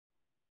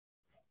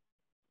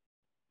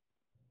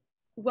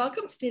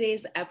Welcome to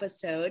today's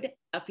episode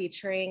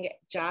featuring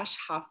Josh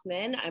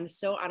Hoffman. I'm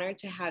so honored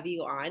to have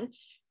you on.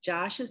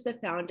 Josh is the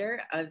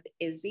founder of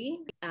Izzy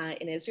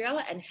in Israel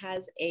and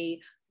has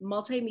a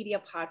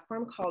multimedia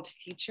platform called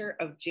Future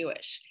of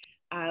Jewish,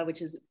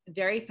 which is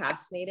very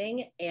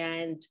fascinating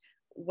and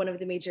one of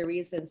the major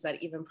reasons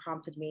that even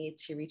prompted me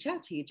to reach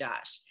out to you,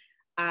 Josh.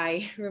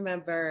 I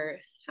remember,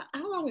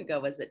 how long ago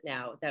was it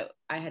now that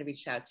I had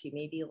reached out to you?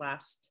 Maybe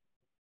last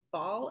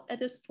fall at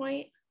this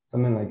point?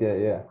 Something like that,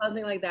 yeah.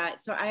 Something like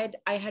that. So I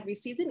had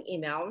received an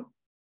email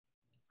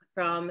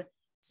from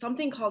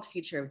something called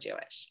Future of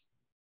Jewish.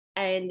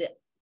 And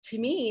to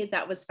me,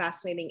 that was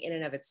fascinating in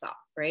and of itself,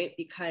 right?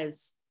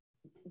 Because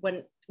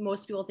when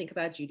most people think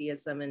about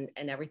Judaism and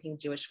everything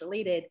Jewish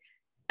related,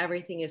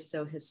 everything is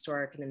so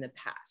historic and in the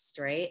past,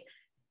 right?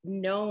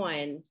 No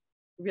one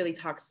really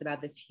talks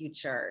about the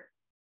future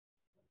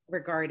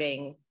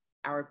regarding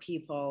our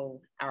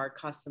people, our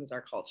customs,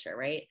 our culture,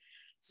 right?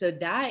 So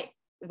that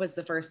was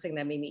the first thing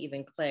that made me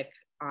even click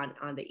on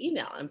the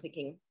email. I'm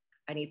thinking,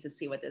 I need to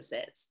see what this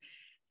is.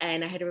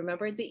 And I had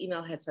remembered the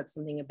email had said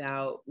something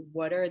about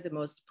what are the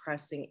most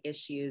pressing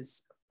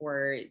issues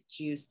for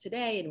Jews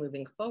today and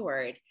moving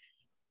forward.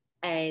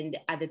 And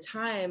at the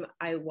time,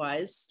 I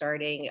was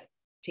starting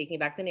Taking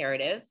Back the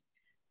Narrative,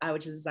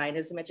 which is a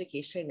Zionism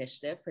education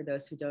initiative for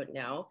those who don't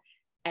know.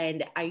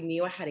 And I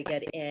knew I had to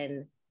get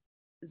in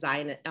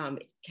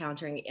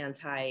countering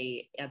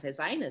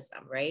anti-Zionism,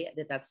 right?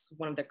 That's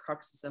one of the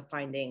cruxes of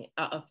fighting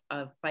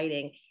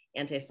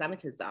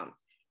antisemitism.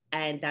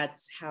 And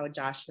that's how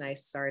Josh and I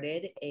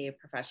started a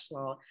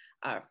professional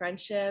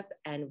friendship.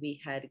 And we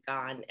had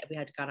gone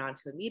on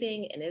to a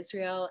meeting in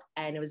Israel,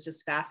 and it was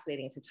just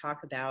fascinating to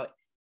talk about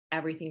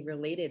everything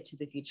related to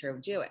the future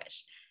of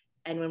Jewish.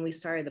 And when we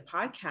started the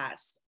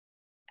podcast,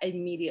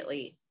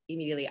 immediately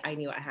I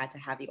knew I had to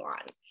have you on.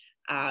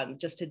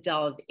 Just to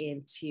delve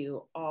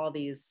into all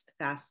these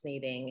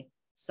fascinating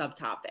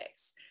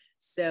subtopics.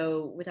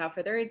 So without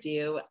further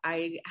ado,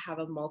 I have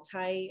a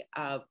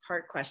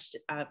multi-part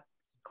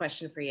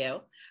question for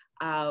you.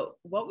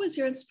 What was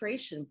your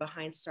inspiration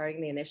behind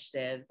starting the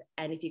initiative?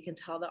 And if you can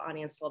tell the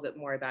audience a little bit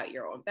more about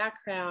your own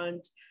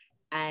background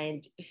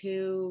and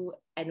who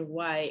and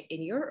what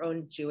in your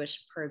own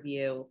Jewish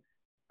purview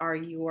are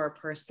your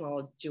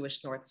personal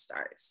Jewish North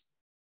Stars?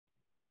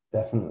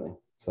 Definitely.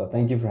 So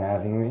thank you for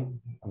having me.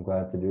 I'm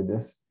glad to do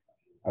this.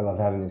 I love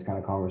having these kind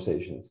of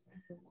conversations.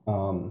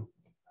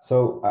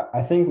 So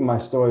I think my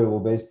story will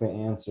basically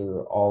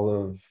answer all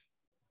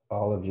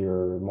of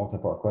your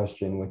multi-part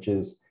question, which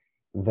is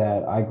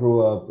that I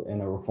grew up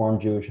in a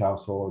Reformed Jewish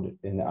household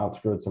in the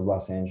outskirts of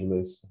Los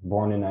Angeles,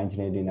 born in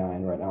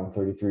 1989. Right now I'm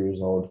 33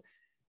 years old.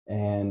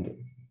 And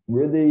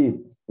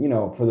really,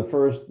 for the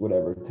first,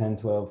 10,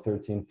 12,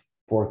 13,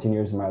 14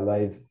 years of my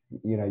life,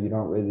 you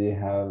don't really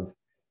have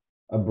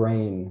a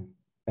brain,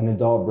 an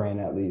adult brain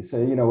at least. So,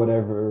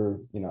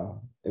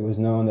 it was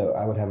known that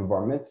I would have a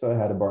bar mitzvah. I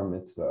had a bar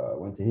mitzvah,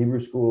 went to Hebrew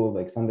school,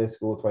 like Sunday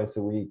school twice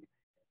a week.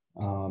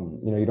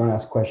 You don't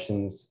ask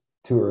questions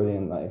too early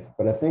in life.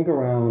 But I think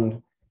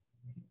around,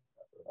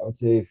 I would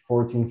say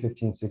 14,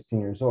 15, 16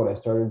 years old, I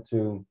started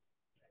to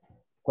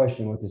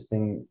question what this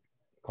thing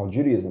called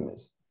Judaism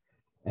is.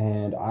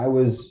 And I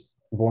was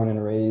born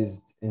and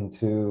raised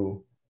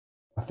into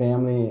a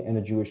family and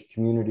a Jewish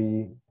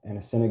community and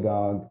a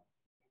synagogue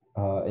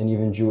and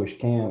even Jewish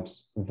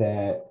camps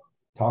that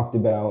talked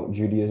about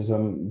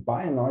Judaism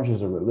by and large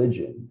as a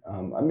religion.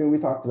 We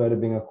talked about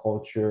it being a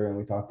culture, and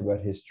we talked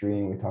about history,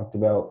 and we talked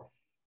about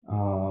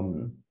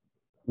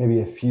maybe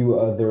a few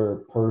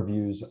other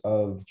purviews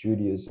of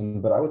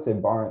Judaism, but I would say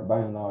by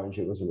and large,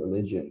 it was a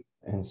religion.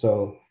 And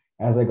so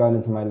as I got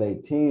into my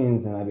late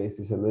teens, and I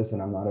basically said,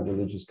 listen, I'm not a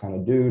religious kind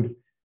of dude.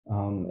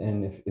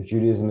 And if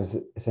Judaism is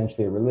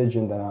essentially a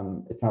religion,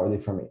 then it's not really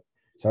for me.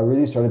 So I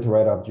really started to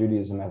write off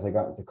Judaism as I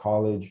got into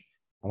college.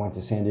 I went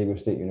to San Diego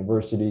State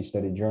University,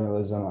 studied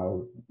journalism. I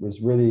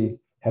was really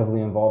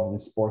heavily involved in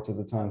sports at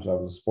the time. So I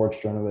was a sports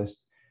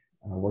journalist.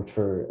 I worked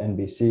for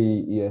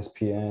NBC,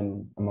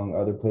 ESPN, among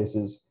other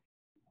places,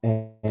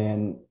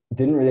 and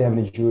didn't really have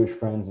any Jewish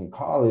friends in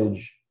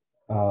college.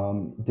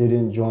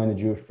 Didn't join a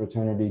Jewish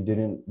fraternity,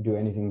 didn't do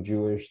anything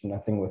Jewish,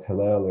 nothing with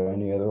Hillel or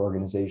any other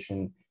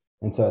organization.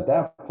 And so at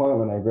that point,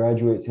 when I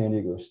graduated San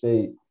Diego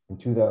State in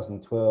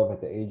 2012,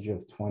 at the age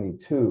of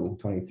 22,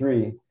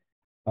 23,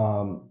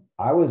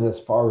 I was as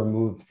far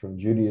removed from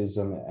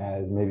Judaism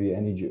as maybe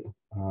any Jew.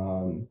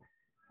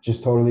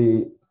 Just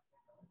totally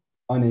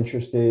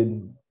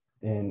uninterested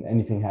in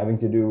anything having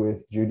to do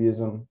with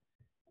Judaism.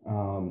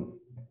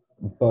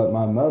 But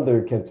my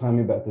mother kept telling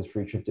me about this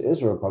free trip to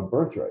Israel called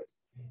Birthright.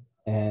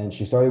 And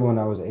she started when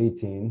I was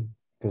 18,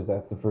 because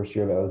that's the first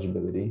year of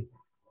eligibility,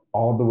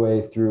 all the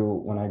way through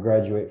when I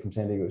graduate from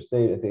San Diego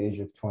State at the age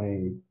of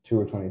 22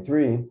 or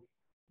 23.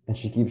 And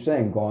she keeps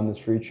saying, go on this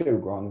free trip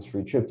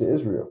to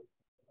Israel.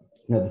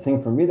 The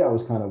thing for me that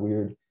was kind of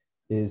weird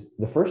is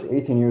the first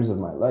 18 years of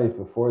my life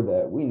before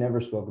that, we never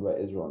spoke about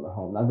Israel in the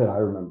home, not that I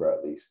remember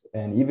at least.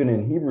 And even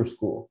in Hebrew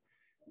school,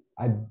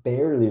 I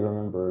barely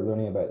remember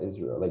learning about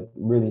Israel. Like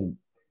really,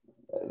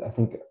 I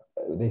think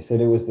they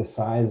said it was the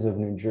size of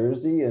New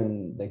Jersey,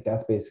 and like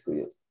that's basically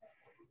it.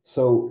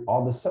 So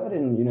all of a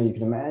sudden, you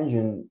can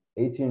imagine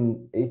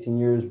 18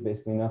 years,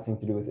 basically nothing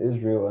to do with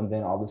Israel. And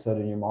then all of a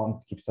sudden your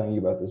mom keeps telling you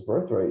about this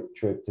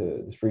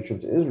this free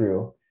trip to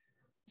Israel.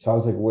 So I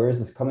was like, where is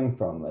this coming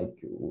from? Like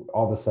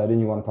all of a sudden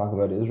you want to talk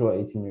about Israel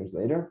 18 years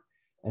later.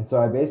 And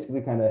so I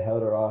basically kind of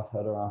held her off.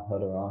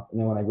 And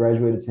then when I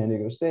graduated San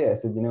Diego State, I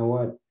said, you know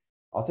what?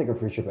 I'll take a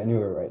free trip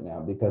anywhere right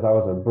now, because I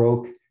was a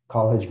broke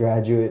college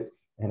graduate,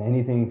 and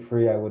anything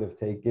free I would have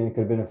taken. It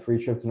could have been a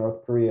free trip to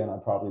North Korea and I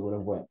probably would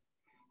have went.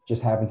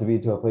 Just happened to be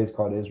to a place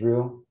called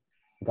Israel.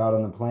 Got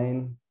on the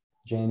plane,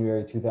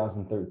 January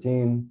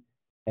 2013,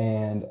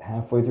 and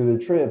halfway through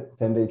the trip,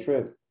 10-day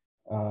trip,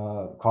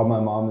 called my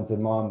mom and said,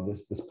 Mom,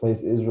 this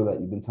place Israel that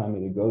you've been telling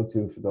me to go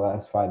to for the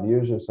last 5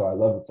 years or so, I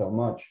love it so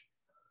much.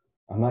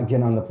 I'm not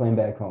getting on the plane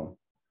back home.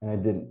 And I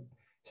didn't.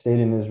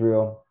 Stayed in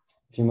Israel.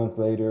 A few months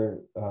later,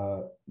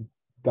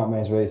 got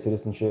my Israeli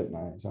citizenship.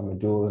 So I'm a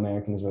dual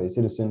American Israeli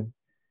citizen.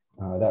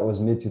 That was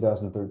mid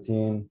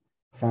 2013.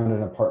 Found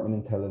an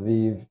apartment in Tel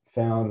Aviv.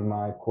 Found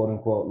my quote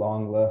unquote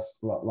long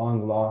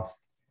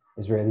lost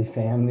Israeli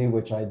family,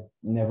 which I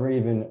never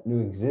even knew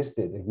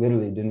existed. Like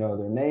literally didn't know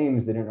their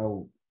names, didn't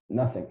know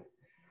nothing.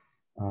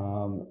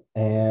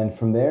 And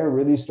from there,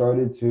 really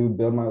started to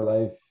build my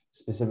life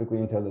specifically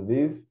in Tel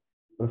Aviv,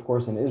 but of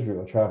course in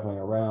Israel, traveling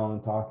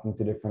around, talking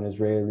to different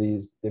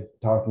Israelis,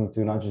 talking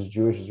to not just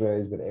Jewish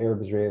Israelis, but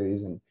Arab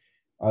Israelis and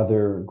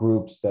other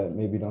groups that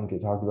maybe don't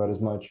get talked about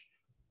as much.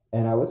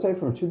 And I would say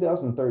from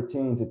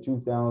 2013 to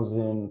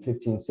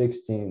 2015,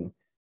 16,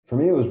 for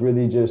me, it was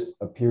really just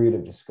a period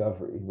of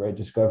discovery, right?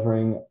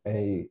 Discovering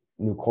a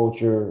new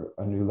culture,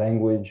 a new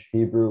language,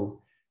 Hebrew,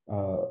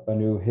 a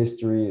new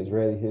history,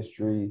 Israeli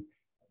history,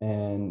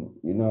 and,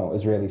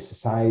 Israeli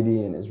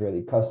society and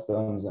Israeli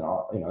customs and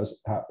all,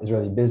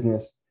 Israeli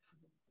business.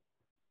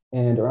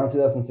 And around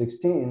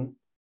 2016,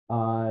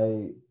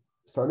 I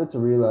started to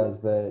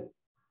realize that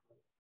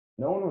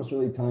no one was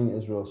really telling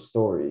Israel's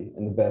story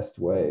in the best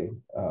way,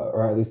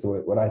 or at least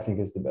what I think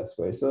is the best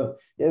way. So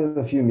you have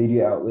a few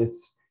media outlets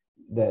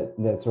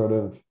that sort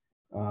of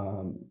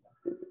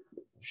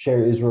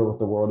share Israel with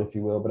the world, if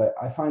you will. But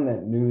I find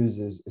that news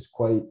is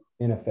quite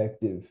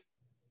ineffective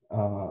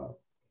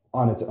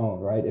on its own,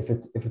 right? If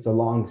it's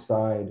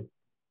alongside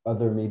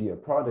other media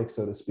products,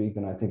 so to speak,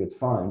 then I think it's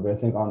fine. But I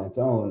think on its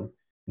own,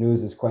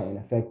 news is quite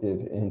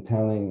ineffective in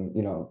telling,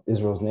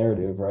 Israel's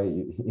narrative, right?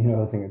 You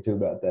know a thing or two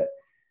about that.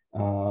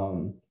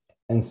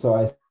 And so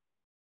I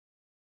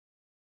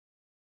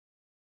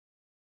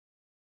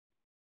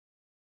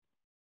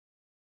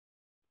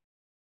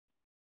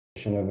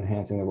of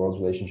enhancing the world's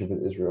relationship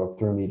with Israel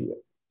through media.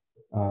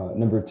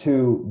 Number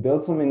two,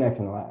 build something that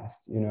can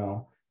last.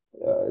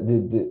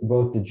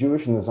 Both the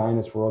Jewish and the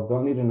Zionist world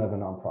don't need another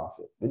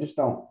nonprofit. They just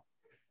don't.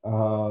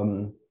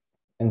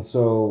 And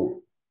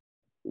so,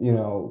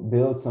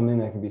 build something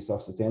that can be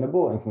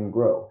self-sustainable and can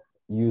grow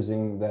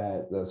using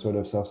that sort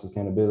of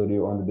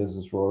self-sustainability, or in the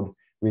business world,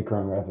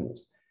 recurring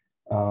revenues.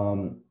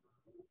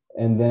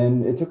 And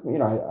then it took me,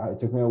 it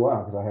took me a while,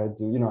 because I had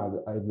to,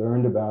 I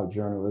learned about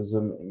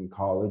journalism in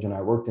college and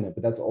I worked in it,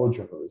 but that's old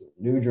journalism.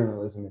 New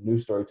journalism and new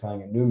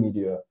storytelling and new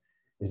media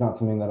is not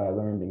something that I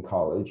learned in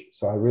college.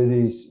 So I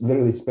really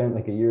literally spent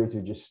like a year or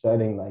two just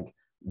studying like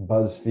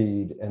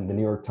BuzzFeed and the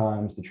New York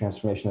Times, the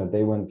transformation that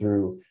they went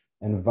through,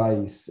 and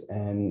Vice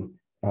and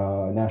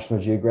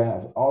National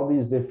Geographic, all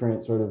these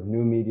different sort of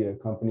new media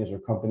companies, or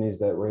companies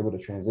that were able to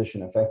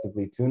transition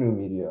effectively to new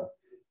media,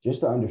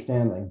 just to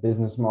understand like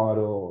business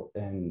model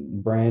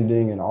and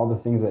branding and all the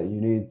things that you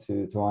need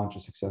to launch a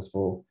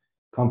successful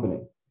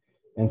company.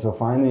 And so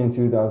finally in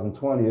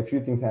 2020, a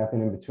few things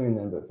happened in between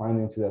then, but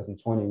finally in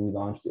 2020, we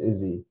launched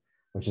Izzy,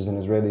 which is an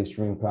Israeli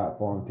streaming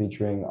platform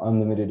featuring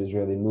unlimited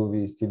Israeli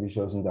movies, TV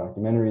shows, and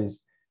documentaries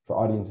for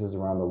audiences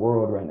around the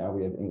world. Right now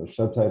we have English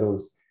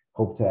subtitles,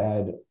 hope to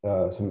add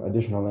some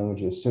additional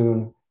languages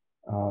soon.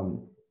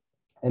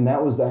 And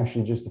that was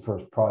actually just the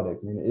first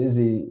product. I mean,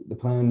 Izzy, the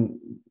plan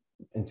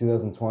in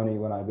 2020,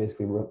 when I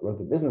basically wrote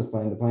the business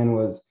plan, the plan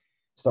was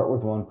start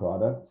with one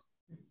product,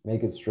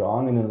 make it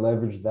strong, and then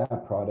leverage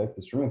that product,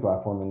 the streaming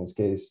platform in this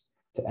case,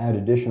 to add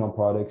additional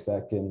products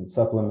that can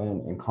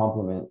supplement and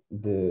complement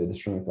the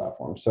streaming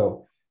platform.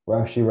 So we're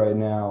actually right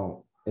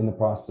now in the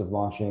process of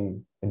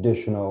launching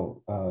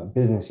additional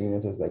business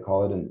units, as they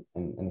call it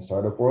in the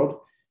startup world.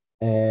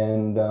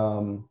 And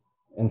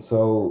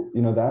so,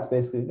 that's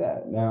basically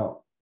that.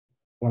 Now,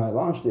 when I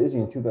launched Izzy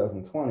in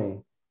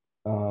 2020,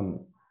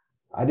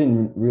 I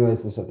didn't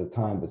realize this at the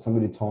time, but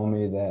somebody told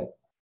me that,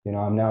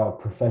 I'm now a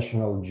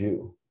professional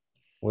Jew,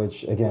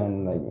 which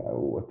again, like,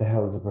 what the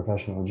hell is a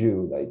professional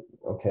Jew? Like,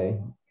 okay.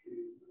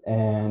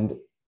 And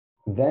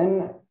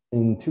then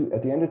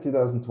at the end of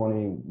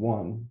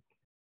 2021,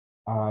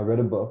 I read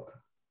a book,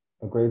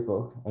 a great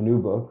book, a new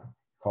book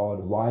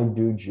called Why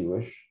Do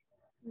Jewish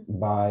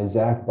by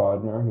Zach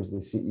Bodner, who's the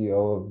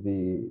CEO of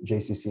the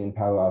JCC in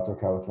Palo Alto,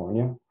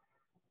 California.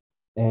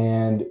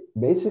 And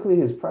basically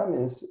his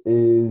premise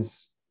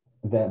is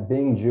that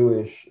being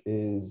Jewish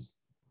is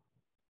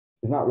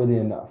not really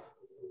enough.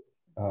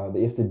 that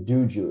you have to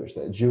do Jewish,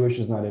 that Jewish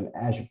is not an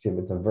adjective,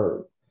 it's a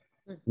verb.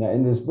 Now,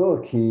 in this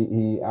book,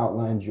 he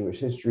outlined Jewish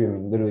history. I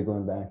mean, literally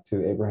going back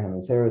to Abraham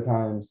and Sarah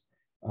times,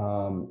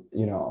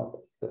 you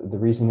know, the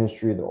recent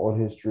history, the old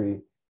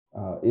history,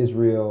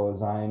 Israel,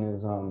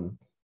 Zionism,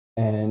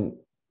 and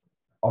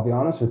I'll be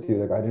honest with you,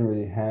 like I didn't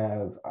really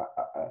have,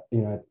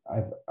 you know,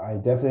 I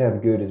definitely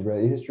have good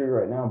Israeli history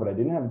right now, but I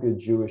didn't have good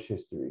Jewish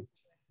history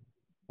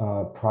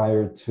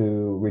prior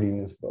to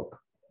reading this book.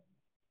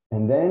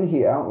 And then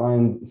he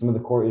outlined some of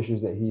the core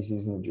issues that he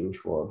sees in the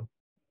Jewish world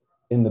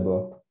in the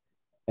book.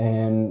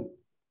 And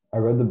I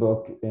read the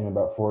book in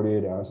about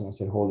 48 hours and I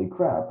said, holy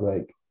crap,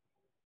 like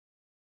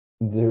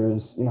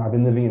there's, you know, I've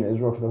been living in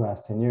Israel for the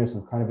last 10 years. So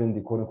I'm kind of in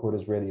the quote unquote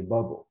Israeli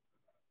bubble,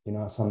 you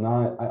know, so I'm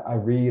not, I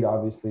read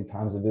obviously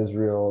Times of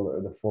Israel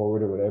or the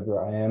Forward or whatever.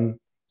 I am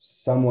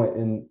somewhat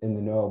in the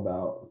know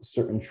about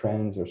certain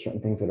trends or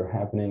certain things that are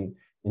happening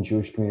in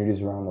Jewish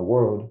communities around the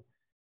world.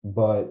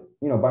 But,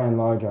 you know, by and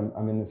large,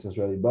 I'm in this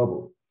Israeli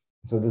bubble.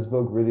 So this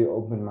book really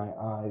opened my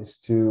eyes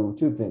to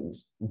two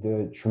things: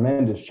 the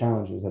tremendous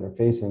challenges that are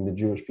facing the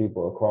Jewish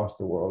people across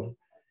the world.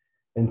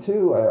 And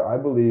two, I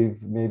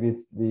believe maybe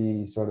it's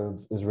the sort of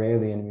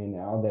Israeli in me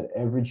now that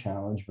every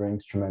challenge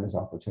brings tremendous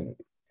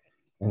opportunity.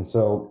 And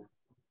so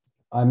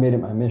I made it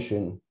my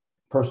mission,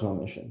 personal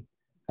mission,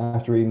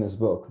 after reading this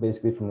book,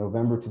 basically from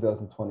November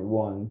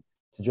 2021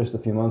 to just a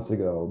few months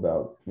ago,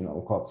 about, you know,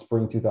 we'll call it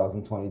spring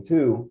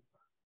 2022,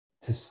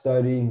 to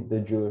study the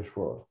Jewish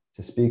world,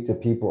 to speak to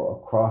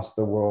people across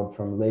the world,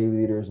 from lay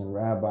leaders and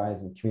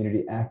rabbis and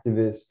community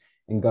activists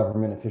and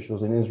government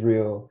officials in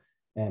Israel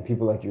and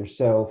people like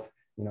yourself,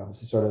 you know,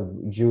 sort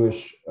of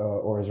Jewish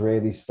or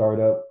Israeli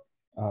startup.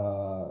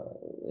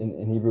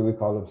 In Hebrew, we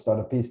call them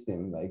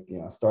startupistim, like, you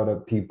know,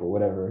 startup people,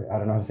 whatever. I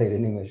don't know how to say it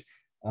in English.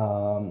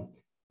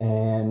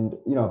 And,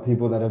 you know,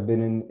 people that have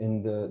been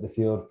in the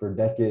field for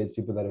decades,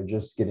 people that are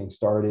just getting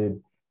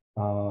started.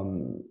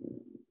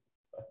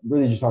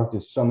 Really just talked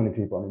to so many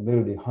people, I mean,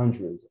 literally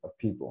hundreds of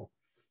people,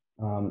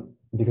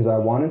 because I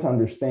wanted to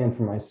understand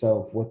for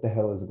myself what the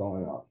hell is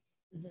going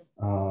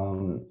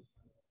on.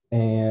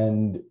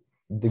 And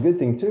the good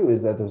thing too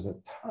is that there's a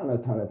ton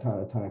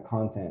of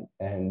content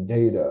and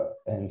data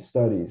and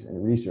studies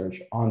and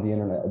research on the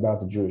internet about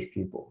the Jewish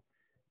people,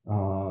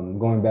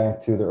 going back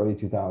to the early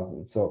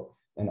 2000s. So,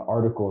 and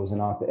articles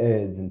and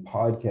op-eds and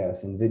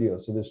podcasts and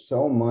videos. So there's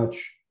so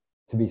much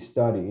to be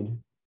studied.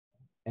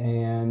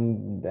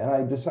 And then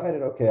I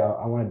decided, okay,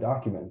 I want to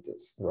document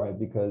this, right?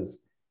 Because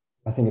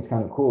I think it's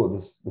kind of cool,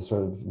 this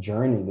sort of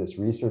journey, this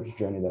research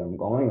journey that I'm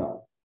going on.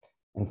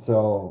 And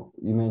so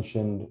you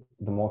mentioned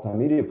the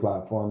multimedia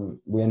platform.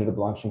 We ended up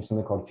launching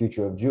something called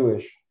Future of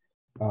Jewish,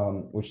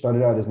 which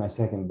started out as my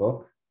second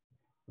book.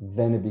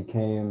 Then it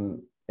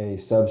became a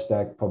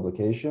Substack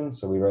publication.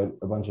 So we write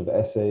a bunch of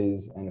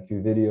essays and a few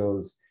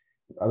videos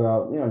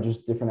about, you know,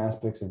 just different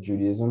aspects of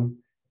Judaism.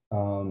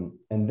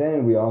 And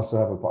then we also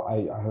have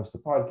I host a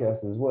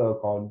podcast as well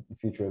called The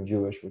Future of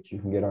Jewish, which you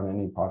can get on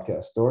any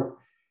podcast store.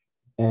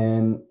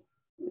 And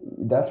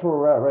that's where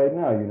we're at right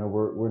now. You know,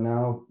 we're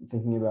now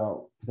thinking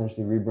about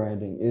potentially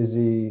rebranding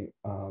Izzy,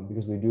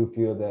 because we do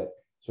feel that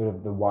sort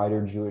of the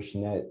wider Jewish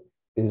net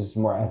is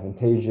more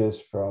advantageous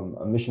from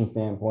a mission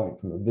standpoint,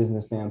 from a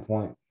business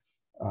standpoint,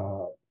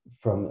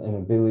 from an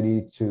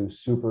ability to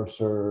super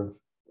serve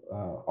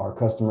our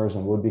customers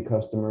and would-be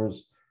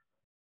customers.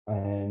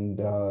 And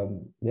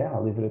yeah,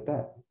 I'll leave it at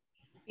that.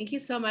 Thank you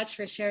so much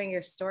for sharing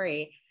your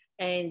story.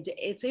 And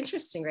it's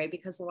interesting, right?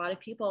 Because a lot of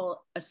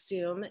people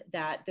assume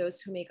that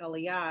those who make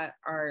Aliyah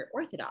are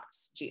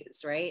Orthodox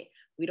Jews, right?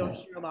 We don't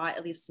hear a lot,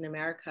 at least in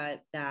America,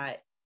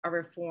 that a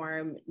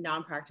Reform,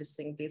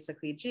 non-practicing,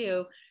 basically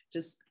Jew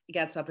just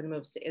gets up and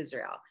moves to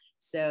Israel.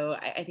 So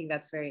I think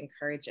that's very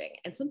encouraging.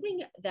 And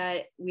something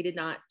that we did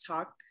not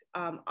talk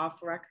off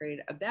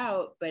record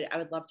about, but I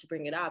would love to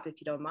bring it up if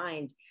you don't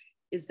mind,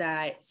 is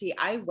that, see,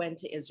 I went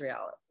to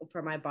Israel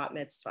for my bat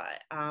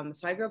mitzvah.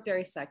 So I grew up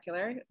very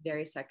secular,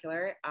 very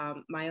secular.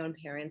 My own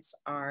parents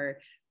are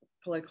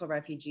political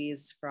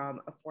refugees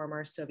from a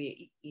former Soviet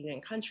Union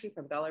country,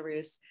 from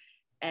Belarus.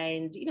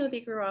 And, you know,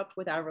 they grew up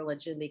without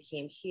religion. They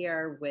came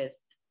here with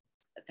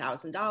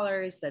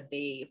 $1,000 that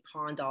they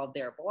pawned all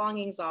their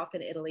belongings off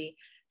in Italy.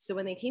 So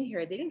when they came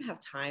here, they didn't have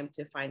time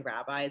to find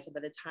rabbis. And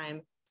by the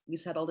time we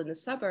settled in the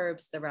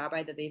suburbs, the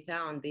rabbi that they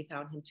found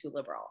him too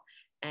liberal.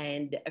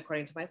 And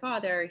according to my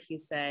father, he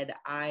said,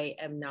 I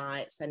am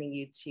not sending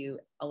you to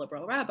a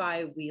liberal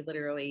rabbi. We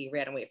literally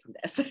ran away from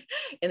this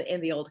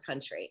in the old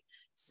country.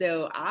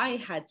 So I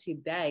had to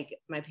beg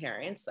my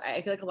parents.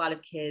 I feel like a lot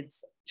of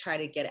kids try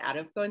to get out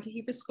of going to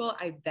Hebrew school.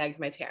 I begged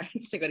my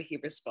parents to go to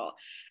Hebrew school,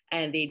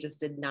 and they just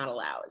did not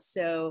allow.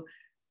 So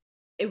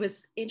it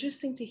was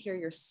interesting to hear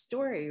your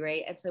story,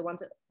 right? And so I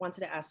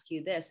wanted to ask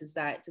you this, is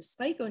that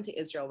despite going to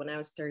Israel when I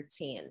was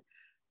 13,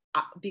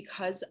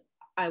 because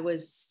I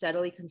was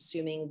steadily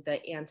consuming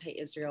the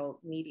anti-Israel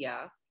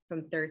media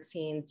from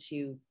 13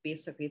 to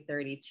basically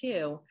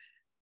 32,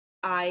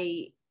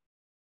 I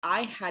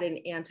had an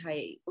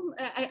I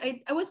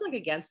wasn't like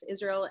against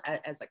Israel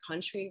as a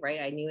country,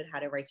 right? I knew it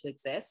had a right to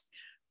exist,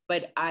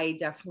 but I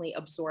definitely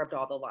absorbed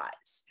all the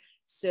lies.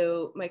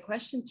 So my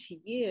question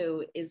to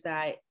you is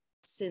that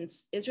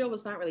since Israel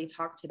was not really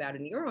talked about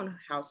in your own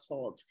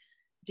household,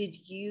 did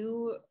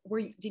you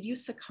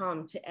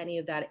succumb to any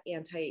of that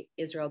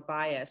anti-Israel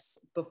bias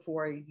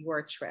before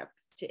your trip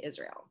to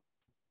Israel?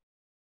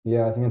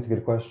 Yeah, I think that's a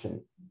good question.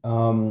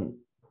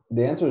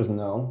 The answer is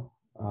no.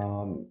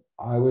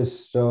 I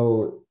was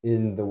so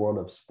in the world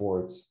of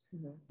sports,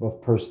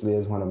 both personally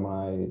as one of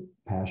my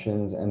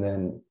passions, and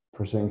then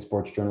pursuing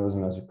sports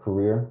journalism as a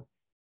career.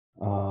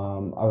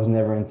 I was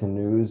never into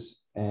news.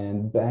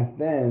 And back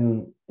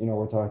then,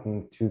 we're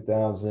talking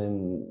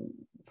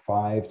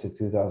 2005 to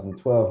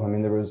 2012. I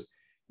mean,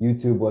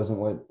 YouTube wasn't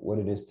what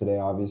it is today,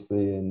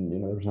 obviously. And,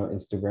 there was no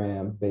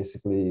Instagram.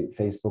 Basically,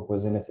 Facebook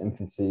was in its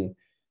infancy.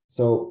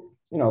 So,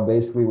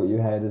 basically what you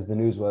had is the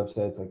news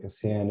websites like a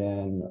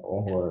CNN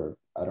or,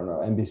 I don't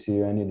know, NBC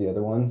or any of the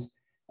other ones.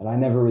 And I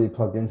never really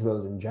plugged into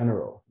those in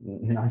general,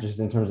 not just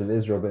in terms of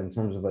Israel, but in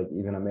terms of like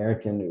even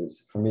American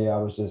news. For me, I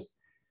was just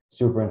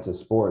super into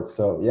sports.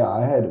 So yeah,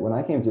 when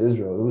I came to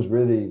Israel, it was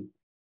really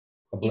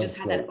a you blank just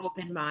had slate. that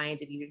open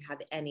mind and you didn't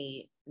have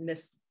any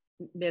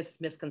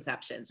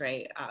misconceptions,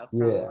 right?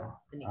 Yeah,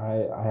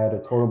 I had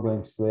a total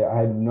blank slate. I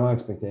had no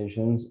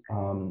expectations.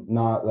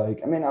 Not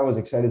like, I mean, I was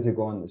excited to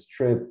go on this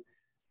trip,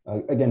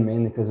 again,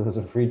 mainly because it was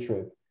a free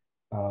trip.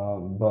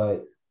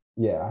 But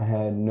yeah, I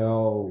had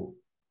no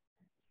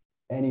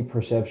any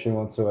perception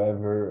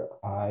whatsoever.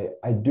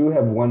 I do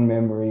have one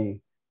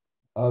memory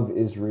of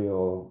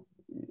Israel,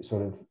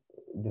 sort of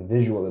the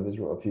visual of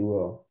Israel, if you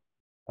will,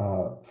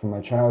 from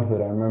my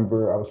childhood. I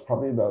remember I was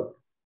probably about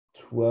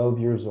 12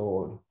 years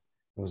old.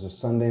 It was a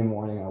Sunday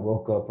morning. I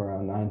woke up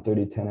around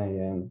 9:30, 10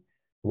 a.m.,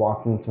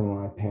 walked into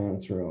my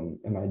parents' room,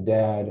 and my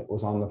dad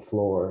was on the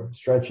floor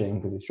stretching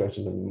because he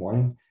stretches every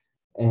morning.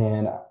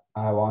 And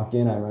I walk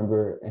in, I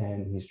remember, and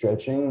he's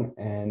stretching,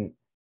 and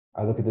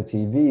I look at the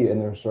TV, and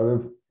there's sort of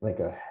like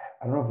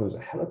I don't know if it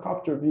was a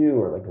helicopter view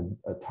or like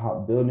a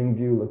top building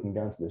view looking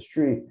down to the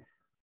street.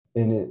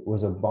 And it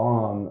was a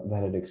bomb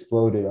that had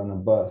exploded on a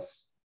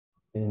bus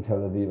in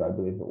Tel Aviv, I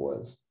believe it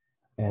was.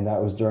 And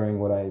that was during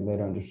what I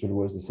later understood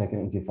was the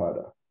second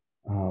Intifada.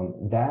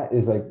 That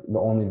is like the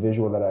only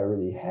visual that I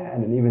really had.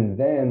 And even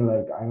then,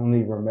 like I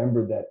only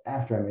remembered that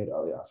after I made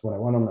Aliyah. So when I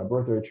went on my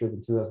birthday trip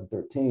in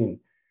 2013,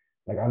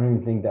 like I don't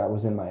even think that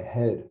was in my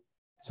head.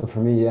 So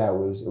for me, yeah,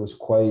 it was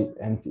quite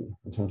empty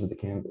in terms of the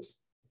canvas.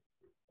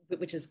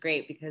 Which is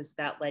great because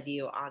that led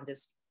you on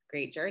this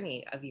great journey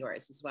of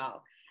yours as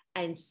well.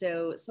 And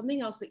so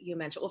something else that you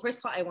mentioned, well, first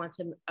of all, I want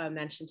to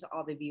mention to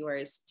all the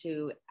viewers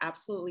to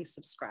absolutely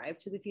subscribe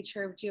to The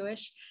Future of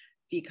Jewish,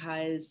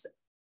 because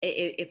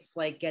it's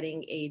like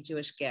getting a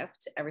Jewish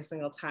gift every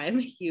single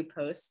time you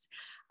post.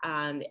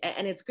 And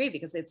it's great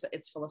because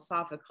it's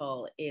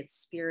philosophical, it's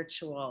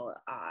spiritual,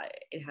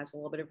 it has a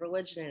little bit of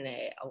religion in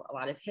it, a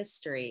lot of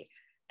history,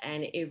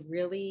 and it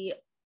really,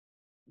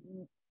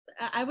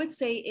 I would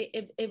say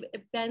it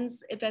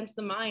bends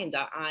the mind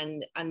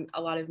on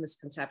a lot of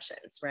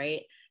misconceptions,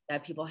 right,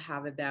 that people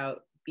have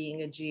about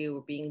being a Jew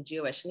or being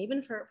Jewish, and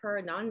even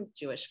for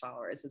non-Jewish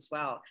followers as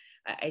well.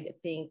 I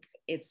think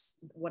it's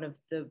one of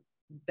the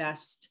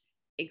best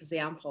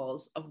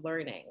examples of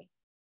learning,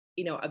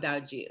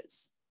 about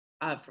Jews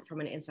from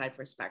an inside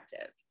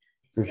perspective.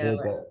 Appreciate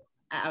So that.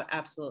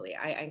 absolutely,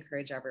 I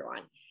encourage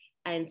everyone.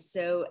 And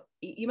so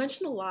you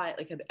mentioned a lot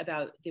like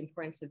about the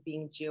importance of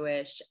being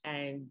Jewish,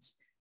 and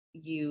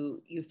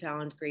you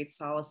found great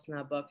solace in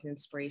that book and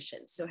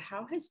inspiration. So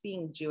how has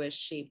being Jewish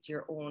shaped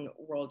your own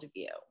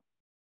worldview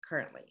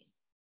currently?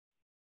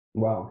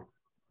 Wow.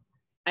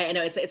 I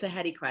know it's a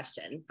heady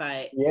question,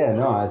 but Yeah,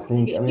 no, I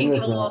think, I mean, you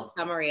get a listen, little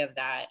summary of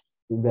that.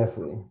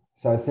 definitely.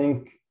 So I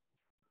think,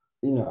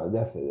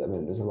 definitely, I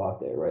mean, there's a lot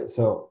there, right?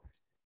 So,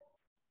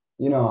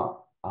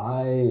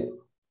 I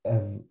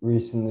have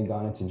recently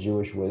gone into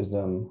Jewish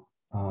wisdom.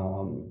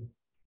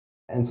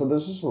 And so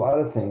there's just a lot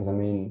of things. I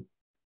mean,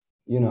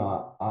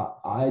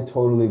 I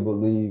totally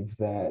believe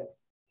that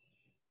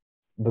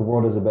the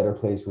world is a better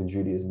place with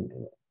Judaism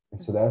in it.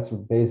 And so that's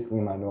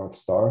basically my North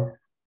Star.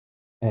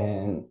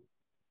 And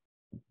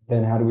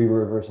then how do we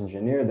reverse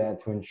engineer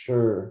that to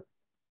ensure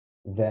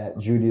that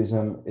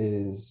Judaism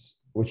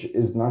which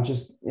is not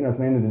just, it's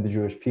mainly the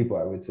Jewish people,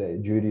 I would say.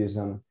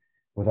 Judaism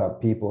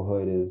without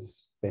peoplehood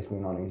is basically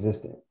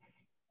non-existent.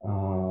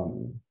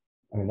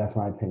 I mean, that's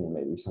my opinion.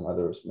 Maybe some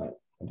others might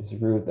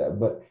disagree with that.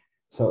 But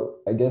so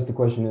I guess the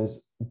question is,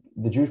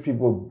 the Jewish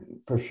people,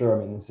 for sure,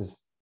 I mean, this is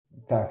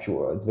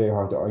factual. It's very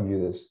hard to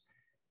argue this,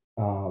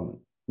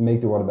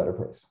 make the world a better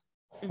place.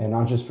 Mm-hmm. And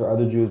not just for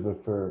other Jews,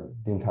 but for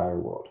the entire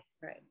world.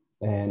 Right.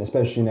 And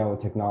especially now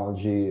with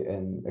technology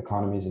and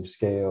economies of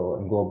scale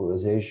and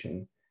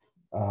globalization,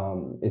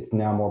 it's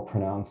now more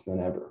pronounced than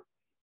ever.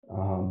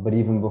 But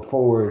even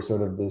before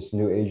sort of this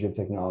new age of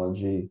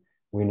technology,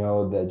 we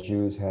know that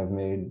Jews have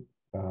made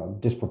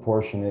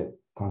disproportionate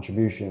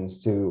contributions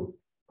to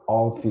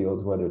all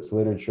fields, whether it's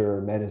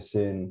literature,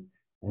 medicine,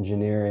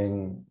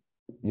 engineering,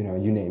 you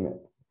name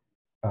it.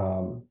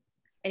 And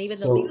even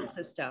the legal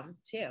system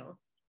too.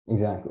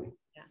 Exactly.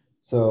 Yeah.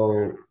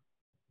 So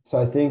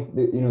So I think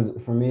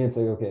that, for me, it's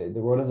like, okay, the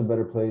world is a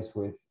better place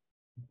with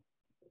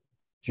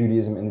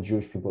Judaism and the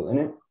Jewish people in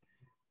it.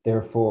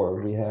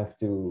 Therefore, we have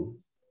to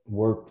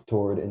work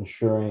toward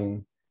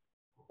ensuring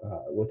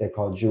what they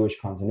call Jewish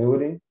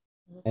continuity.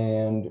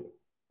 And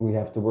we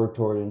have to work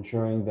toward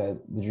ensuring that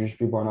the Jewish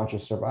people are not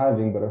just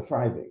surviving, but are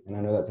thriving. And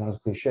I know that sounds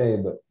cliche,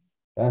 but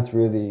that's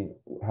really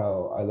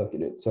how I look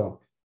at it. So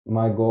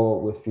my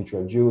goal with Future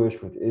of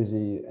Jewish, with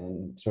Izzy,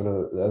 and sort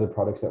of the other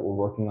products that we're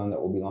working on that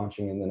we'll be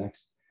launching in the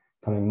next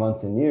coming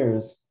months and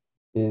years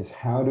is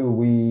how do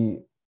we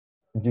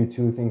do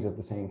two things at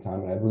the same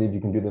time? And I believe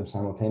you can do them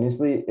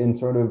simultaneously in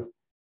sort of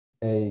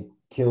a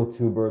kill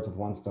two birds with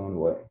one stone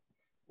way,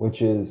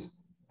 which is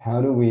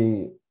how do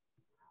we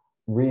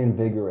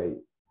reinvigorate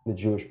the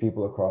Jewish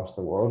people across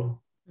the world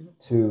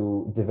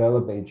to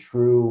develop a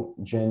true,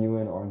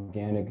 genuine,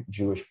 organic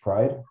Jewish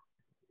pride,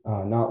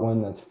 not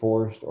one that's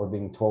forced or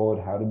being told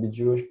how to be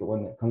Jewish, but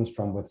one that comes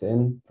from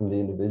within, from the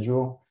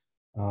individual.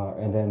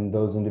 And then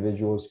those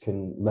individuals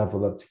can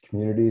level up to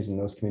communities, and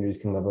those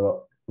communities can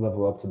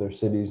level up to their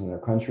cities and their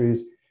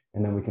countries.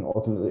 And then we can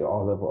ultimately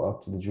all level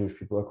up to the Jewish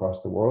people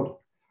across the world.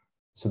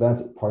 So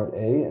that's part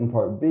A. And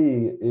part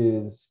B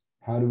is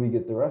how do we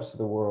get the rest of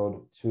the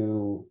world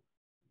to,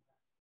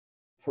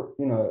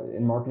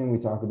 in marketing, we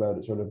talk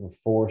about sort of a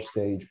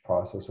 4-stage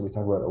process. So we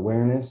talk about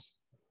awareness,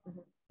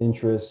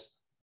 interest,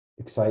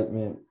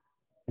 excitement,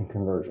 and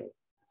conversion.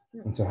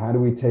 And so how do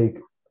we take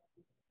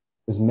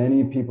as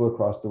many people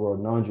across the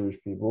world, non-Jewish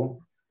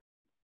people,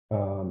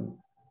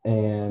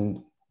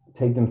 and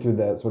take them through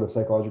that sort of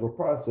psychological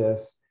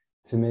process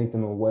to make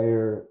them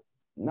aware,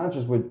 not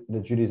just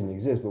that Judaism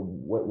exists, but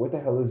what the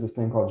hell is this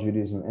thing called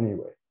Judaism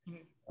anyway?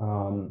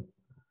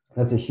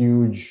 That's a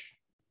huge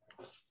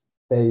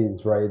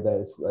phase, right?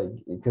 That's like,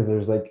 because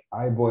there's like,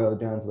 I boil it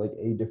down to like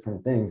 8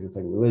 different things. It's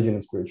like religion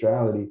and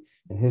spirituality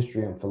and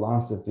history and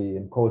philosophy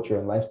and culture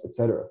and life,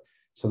 etc.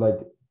 So like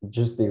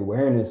just the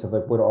awareness of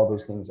like what all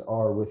those things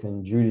are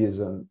within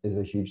Judaism is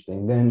a huge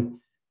thing. Then,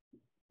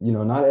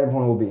 not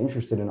everyone will be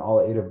interested in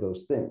all 8 of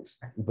those things,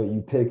 but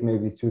you pick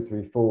maybe 2,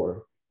 3,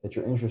 4 that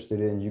you're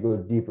interested in, you go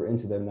deeper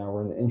into them. Now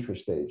we're in the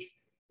interest stage,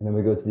 and then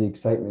we go to the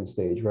excitement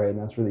stage, right? And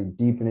that's really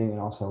deepening and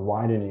also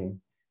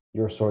widening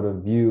your sort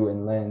of view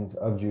and lens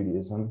of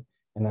Judaism.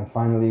 And then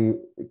finally,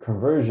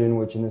 conversion,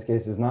 which in this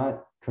case is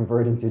not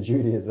converting to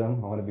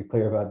Judaism. I want to be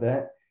clear about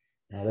that.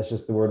 That's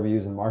just the word we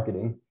use in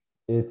marketing.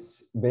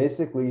 It's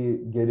basically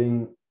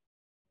getting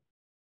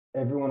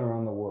everyone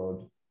around the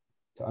world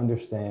to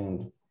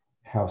understand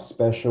how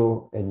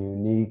special and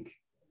unique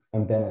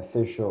and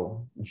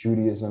beneficial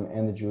Judaism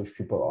and the Jewish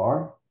people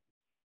are,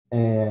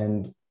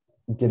 and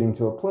getting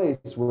to a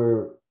place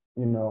where,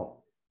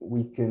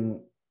 we can,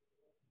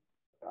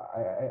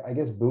 I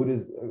guess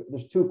Buddhism,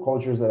 there's 2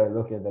 cultures that I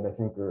look at that I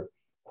think are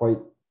quite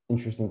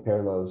interesting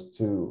parallels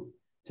to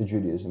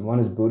Judaism. One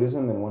is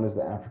Buddhism and one is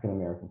the African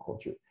American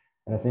culture.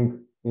 And I think,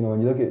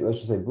 when you look at, let's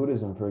just say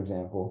Buddhism, for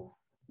example,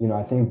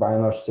 I think by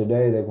and large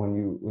today that when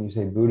you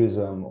say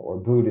Buddhism or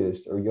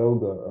Buddhist or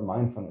yoga or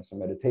mindfulness or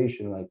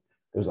meditation, like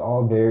there's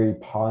all very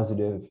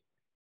positive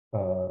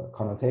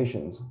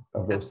connotations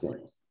of those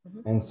things.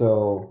 And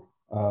so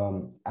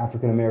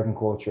African American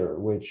culture,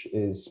 which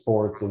is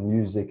sports and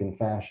music and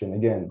fashion,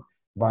 again,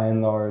 by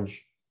and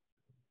large,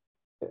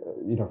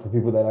 for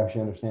people that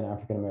actually understand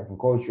African American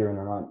culture and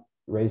are not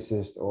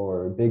racist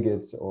or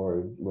bigots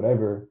or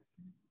whatever,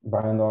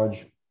 by and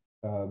large,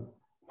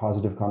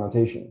 positive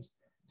connotations.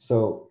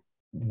 So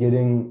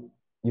getting,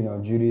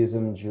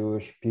 Judaism,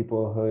 Jewish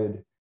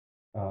peoplehood,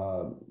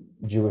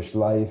 Jewish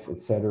life,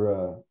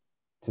 etc.,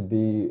 to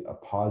be a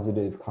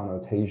positive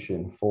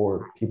connotation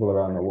for people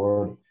around the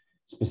world,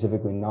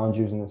 specifically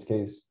non-Jews in this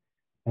case.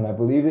 And I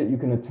believe that you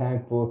can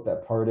attack both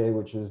that part A,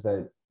 which is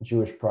that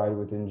Jewish pride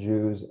within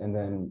Jews, and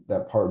then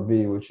that part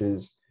B, which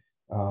is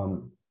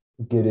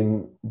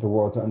getting the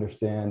world to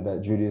understand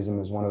that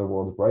Judaism is one of the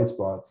world's bright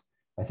spots.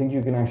 I think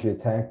you can actually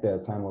attack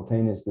that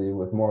simultaneously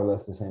with more or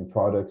less the same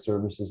products,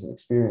 services, and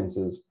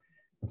experiences.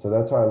 And so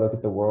that's how I look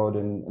at the world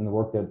and the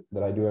work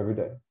that I do every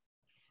day.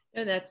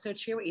 No, that's so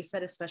true what you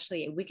said,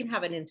 especially we can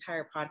have an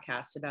entire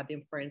podcast about the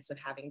importance of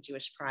having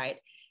Jewish pride.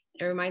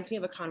 It reminds me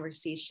of a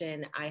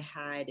conversation I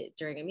had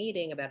during a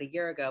meeting about a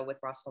year ago with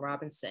Russell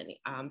Robinson.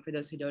 For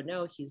those who don't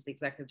know, he's the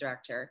executive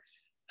director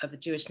of the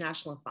Jewish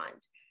National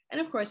Fund.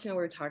 And of course,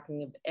 we're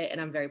talking,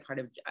 and I'm very part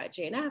of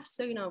JNF,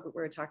 so,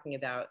 we're talking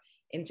about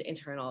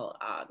internal,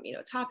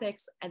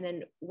 topics. And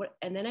then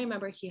I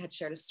remember he had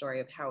shared a story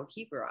of how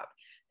he grew up,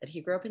 that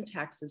he grew up in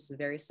Texas, a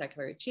very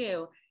secular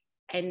Jew.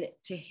 And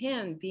to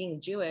him, being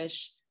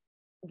Jewish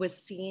was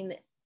seen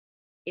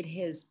in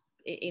his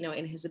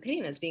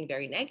opinion as being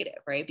very negative,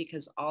 right?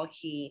 Because all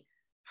he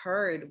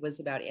heard was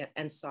about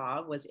and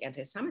saw was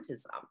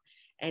anti-Semitism.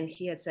 And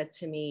he had said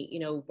to me,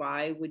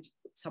 why would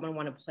someone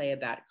want to play a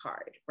bad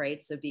card,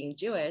 right? So being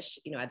Jewish,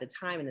 at the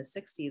time in the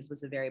 60s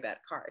was a very bad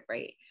card,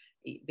 right?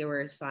 There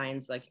were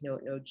signs like no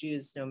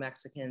Jews, no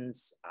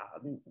Mexicans,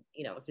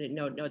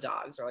 no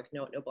dogs, or like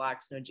no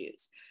Blacks, no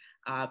Jews.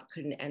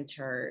 Couldn't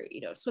enter,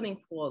 swimming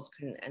pools,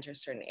 couldn't enter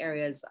certain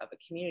areas of a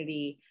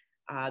community.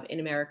 In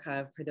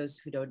America, for those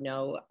who don't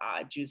know,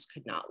 Jews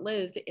could not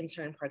live in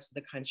certain parts of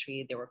the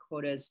country. There were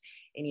quotas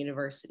in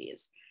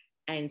universities.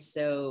 And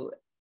so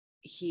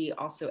he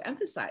also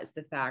emphasized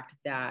the fact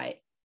that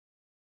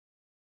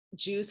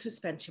Jews who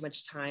spend too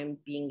much time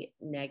being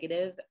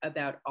negative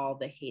about all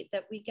the hate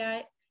that we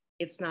get,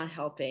 it's not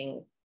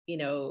helping,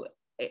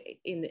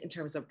 in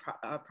terms of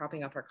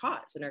propping up our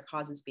cause, and our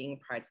cause is being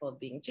prideful of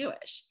being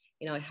Jewish.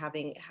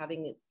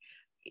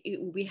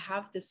 We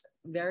have this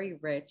very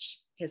rich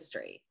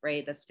history,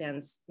 right, that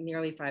spans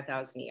nearly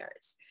 5,000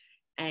 years.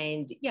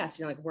 And yes,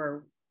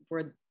 we're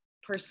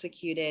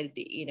persecuted,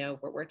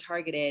 we're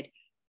targeted,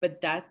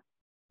 but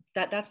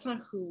that's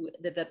not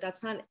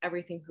that's not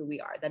everything who we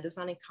are. That does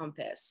not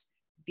encompass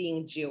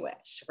being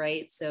Jewish,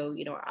 right? So,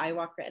 I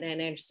walk around,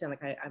 and I understand,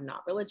 I'm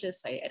not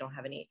religious. I don't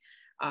have any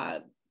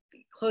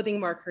clothing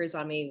markers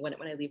on me when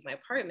I leave my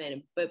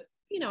apartment, but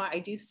I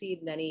do see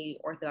many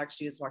Orthodox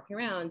Jews walking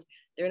around.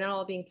 They're not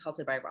all being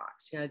pelted by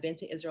rocks. I've been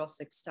to Israel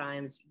 6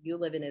 times. You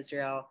live in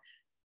Israel.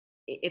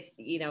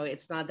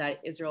 It's not that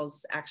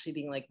Israel's actually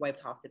being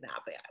wiped off the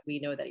map. We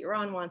know that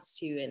Iran wants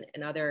to,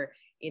 and other,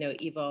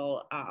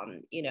 evil,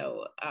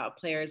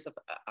 players of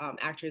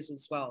actors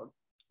as well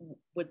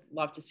would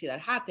love to see that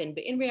happen.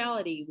 But in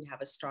reality, we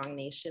have a strong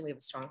nation. We have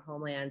a strong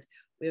homeland.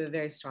 We have a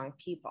very strong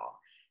people.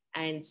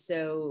 And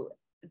so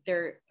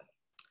there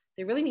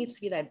really needs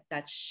to be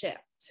that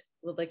shift,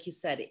 like you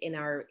said, in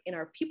our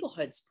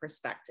peoplehood's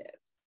perspective,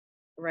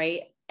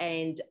 right?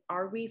 And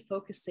are we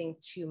focusing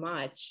too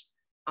much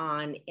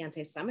on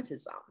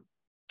anti-Semitism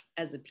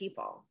as a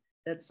people?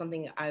 That's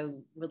something I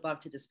would love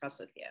to discuss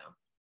with you.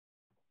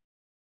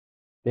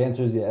 The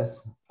answer is yes.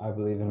 I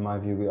believe, in my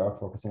view, we are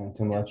focusing on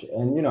too much.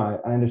 And, I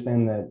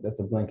understand that that's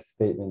a blanket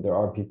statement. There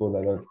are people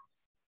that have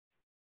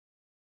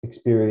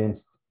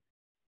experienced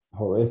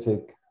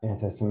horrific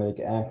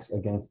anti-Semitic acts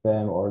against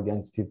them or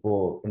against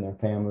people in their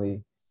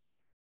family.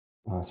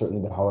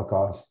 Certainly the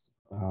Holocaust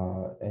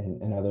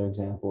and other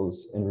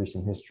examples in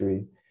recent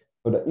history.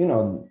 But,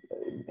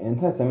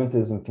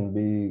 anti-Semitism can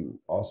be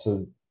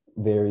also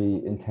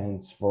very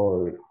intense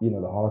for, the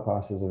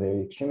Holocaust is a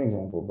very extreme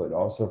example, but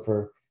also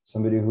for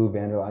somebody who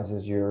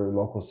vandalizes your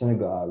local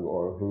synagogue,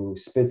 or who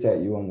spits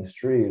at you on the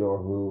street, or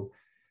who,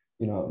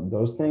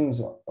 those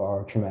things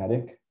are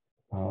traumatic.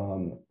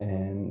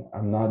 And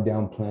I'm not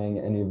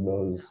downplaying any of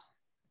those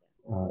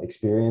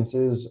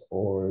experiences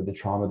or the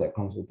trauma that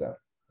comes with them.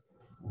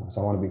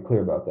 So I want to be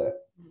clear about that.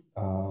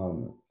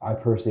 I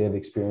personally have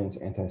experienced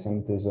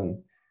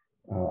anti-Semitism.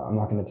 I'm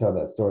not going to tell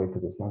that story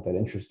because it's not that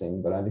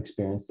interesting, but I've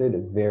experienced it.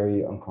 It's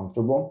very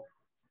uncomfortable.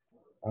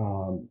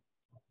 And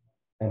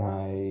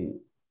I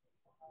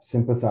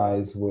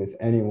sympathize with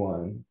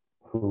anyone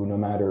who, no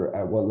matter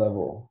at what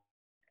level,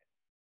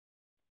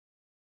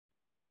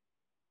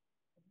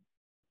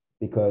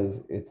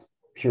 because it's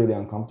purely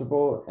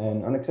uncomfortable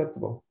and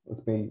unacceptable.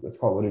 Let's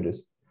call it what it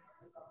is.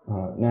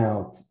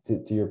 Now,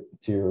 to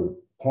your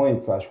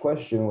point /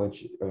 question,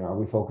 which, are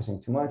we focusing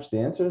too much? The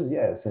answer is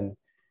yes, and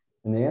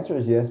the answer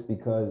is yes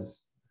because,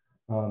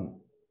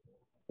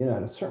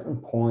 at a certain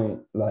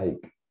point,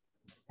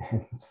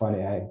 it's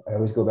funny. I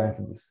always go back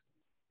to this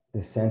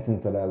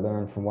sentence that I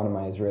learned from one of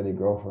my Israeli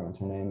girlfriends.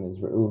 Her name is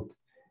Reut,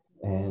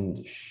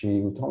 and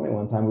she told me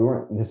one time,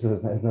 this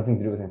has nothing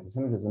to do with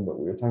anti-Semitism, but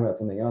we were talking about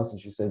something else,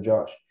 and she said,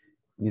 "Josh,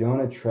 you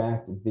don't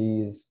attract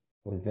bees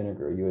with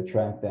vinegar; you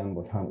attract them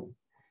with honey."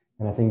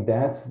 And I think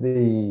that's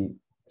the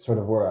sort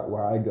of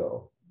where I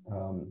go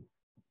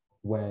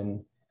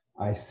when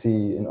I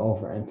see an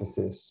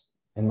overemphasis,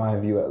 in my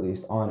view at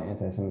least, on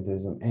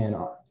anti-Semitism and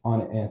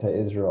on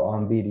anti-Israel,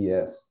 on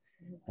BDS.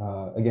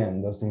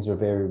 Again, those things are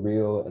very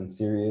real and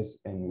serious,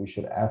 and we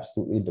should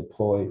absolutely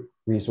deploy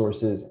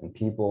resources and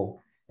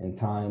people and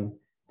time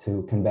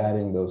to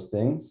combating those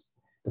things.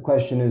 The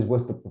question is,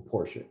 what's the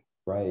proportion,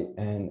 right?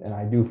 And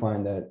I do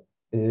find that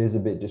it is a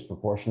bit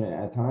disproportionate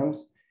at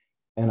times.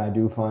 And I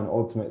do find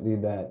ultimately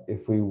that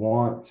if we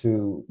want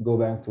to go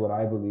back to what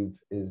I believe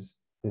is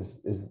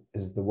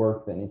the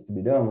work that needs to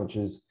be done, which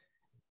is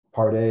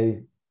part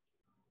A,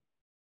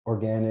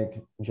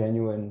 organic,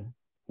 genuine,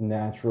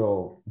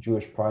 natural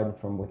Jewish pride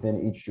from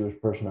within each Jewish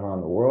person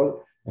around the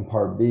world, and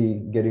part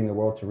B, getting the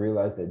world to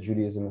realize that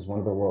Judaism is one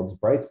of the world's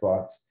bright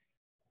spots.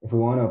 If we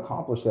want to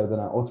accomplish that, then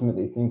I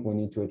ultimately think we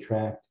need to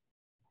attract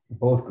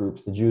both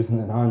groups, the Jews and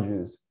the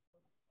non-Jews,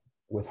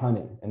 with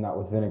honey and not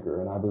with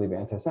vinegar. And I believe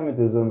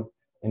anti-Semitism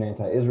and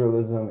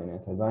anti-Israelism and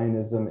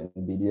anti-Zionism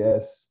and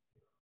BDS,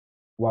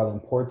 while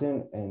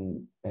important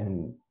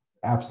and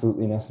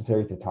absolutely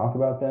necessary to talk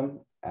about them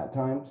at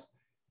times,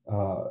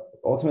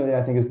 ultimately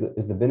I think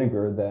is the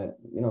vinegar that,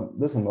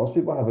 listen, most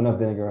people have enough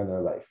vinegar in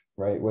their life,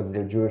 right? Whether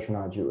they're Jewish or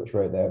not Jewish,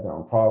 right? They have their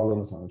own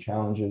problems, their own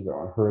challenges, their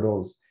own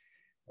hurdles.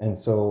 And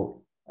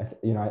so,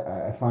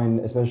 I find,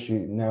 especially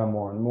now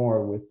more and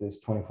more with this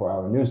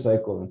 24-hour news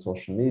cycle and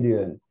social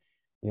media and,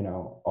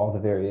 all the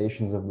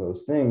variations of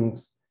those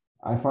things,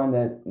 I find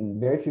that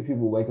very few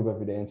people wake up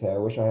every day and say, I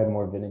wish I had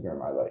more vinegar in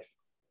my life.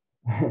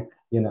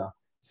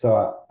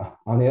 So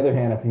on the other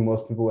hand, I think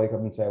most people wake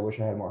up and say, I wish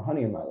I had more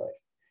honey in my life.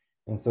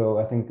 And so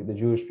I think the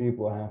Jewish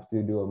people have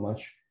to do a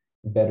much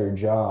better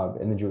job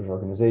in the Jewish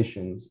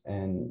organizations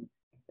and,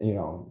 you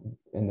know,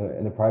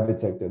 in the private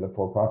sector, the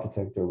for-profit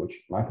sector, which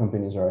my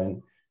companies are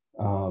in.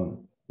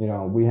 You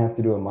know, we have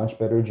to do a much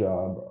better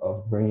job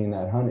of bringing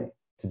that honey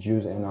to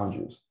Jews and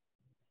non-Jews.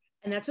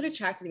 And that's what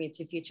attracted me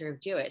to Future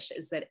of Jewish,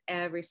 is that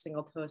every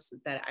single post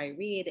that I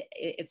read,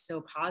 it's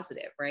so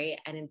positive, right?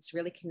 And it's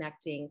really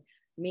connecting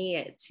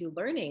me to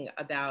learning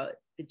about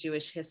the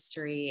Jewish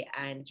history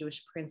and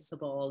Jewish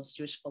principles,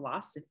 Jewish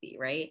philosophy,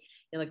 right?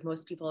 You know, like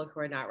most people who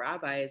are not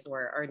rabbis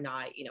or are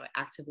not, you know,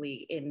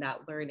 actively in that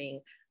learning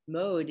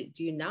mode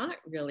do not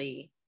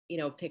really, you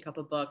know, pick up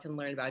a book and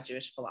learn about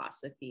Jewish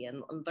philosophy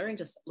and learn,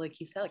 just like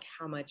you said, like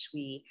how much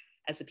we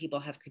as a people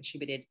have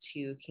contributed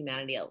to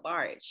humanity at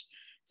large.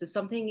 So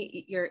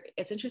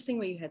it's interesting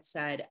what you had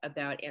said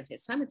about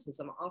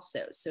anti-Semitism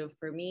also. So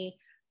for me,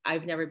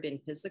 I've never been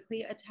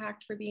physically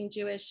attacked for being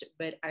Jewish,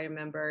 but I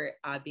remember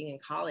being in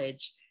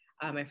college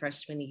my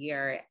freshman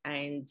year,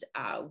 and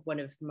one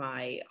of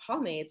my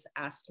hallmates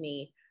asked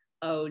me,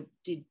 oh,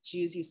 did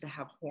Jews used to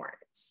have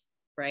horns,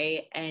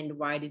 right? And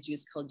why did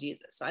Jews kill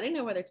Jesus? So I didn't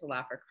know whether to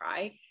laugh or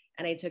cry.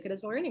 And I took it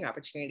as a learning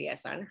opportunity. I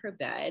sat in her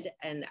bed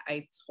and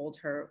I told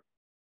her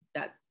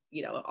that,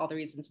 you know, all the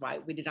reasons why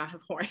we did not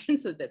have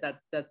horns, so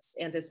that's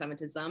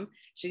anti-Semitism.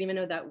 She didn't even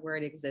know that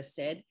word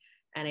existed.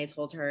 And I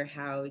told her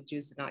how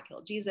Jews did not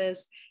kill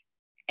Jesus.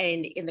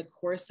 And in the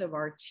course of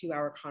our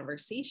 2-hour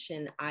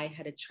conversation, I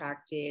had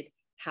attracted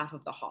half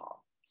of the hall.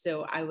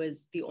 So I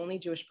was the only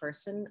Jewish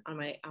person on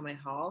my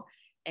hall.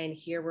 And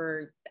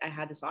I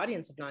had this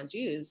audience of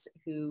non-Jews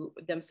who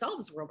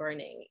themselves were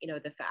learning, you know,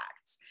 the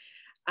facts.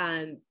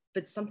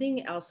 But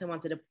something else I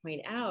wanted to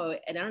point out,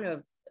 and I don't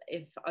know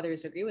if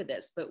others agree with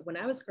this, but when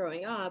I was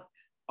growing up,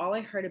 all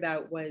I heard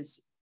about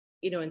was,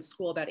 you know, in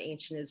school about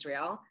ancient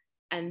Israel.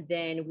 And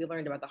then we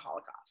learned about the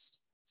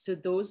Holocaust. So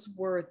those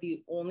were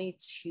the only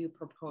 2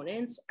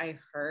 proponents I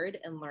heard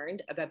and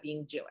learned about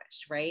being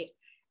Jewish, right?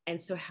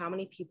 And so how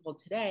many people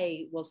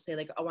today will say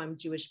like, oh, I'm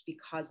Jewish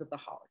because of the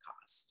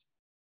Holocaust,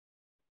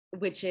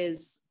 which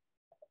is,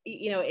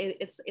 you know,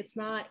 it's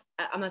not,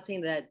 I'm not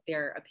saying that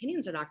their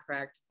opinions are not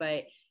correct,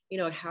 but, you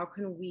know, how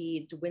can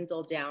we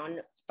dwindle down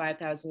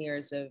 5,000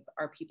 years of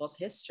our people's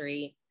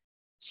history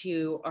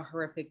to a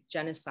horrific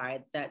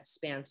genocide that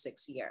spans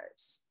 6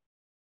 years,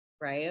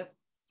 right?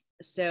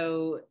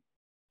 So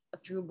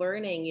through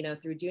learning, you know,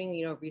 through doing,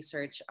 you know,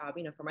 research,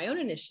 you know, for my own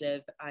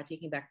initiative,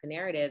 taking back the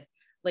narrative,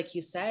 like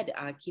you said,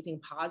 keeping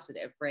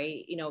positive,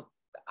 right? You know,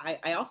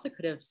 I also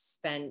could have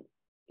spent,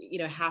 you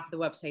know, half the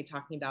website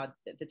talking about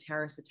the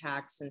terrorist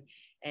attacks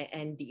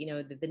and you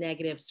know, the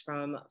negatives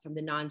from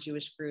the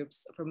non-Jewish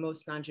groups, for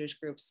most non-Jewish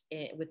groups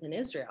within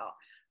Israel.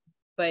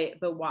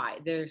 But why?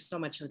 There's so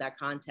much of that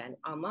content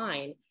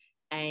online.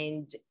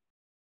 And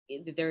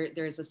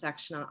there's a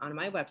section on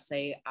my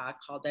website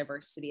called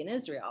Diversity in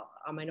Israel,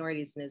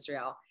 Minorities in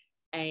Israel.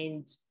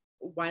 And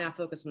why not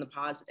focus on the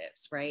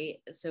positives, right?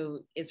 So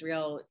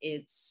Israel,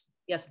 it's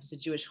a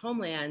Jewish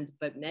homeland,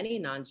 but many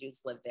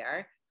non-Jews live there,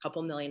 a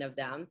couple million of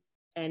them.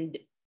 And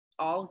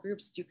all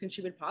groups do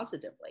contribute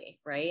positively,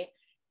 right?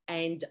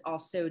 And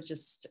also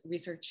just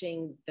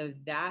researching the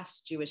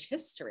vast Jewish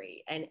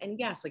history. And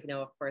yes, like, you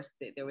know, of course,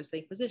 there was the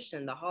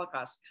Inquisition, the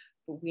Holocaust,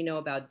 but we know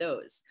about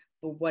those.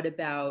 But what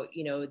about,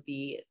 you know,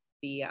 the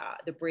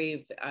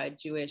brave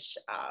Jewish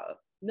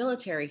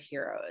military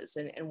heroes,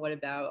 and what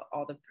about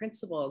all the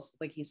principles,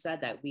 like you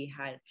said, that we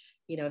had,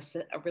 you know,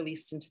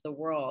 released into the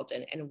world,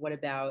 and what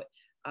about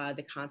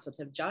the concepts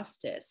of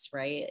justice,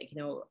 right? You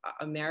know,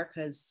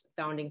 America's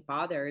founding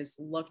fathers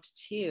looked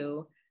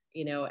to,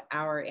 you know,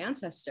 our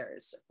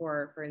ancestors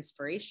for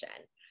inspiration.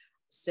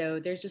 So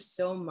there's just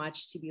so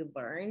much to be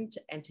learned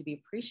and to be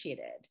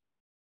appreciated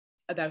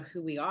about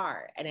who we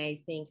are. And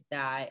I think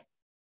that,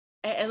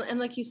 and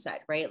like you said,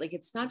 right, like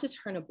it's not to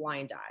turn a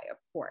blind eye, of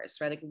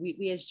course, right? Like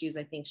we as Jews,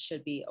 I think,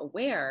 should be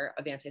aware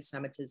of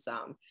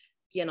anti-Semitism,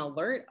 be an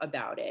alert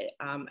about it.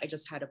 I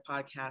just had a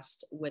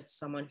podcast with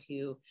someone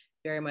who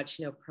very much,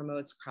 you know,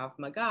 promotes Krav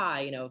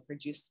Maga, you know, for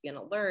Jews to be an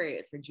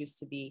alert, for Jews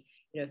to be,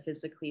 you know,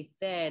 physically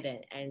fit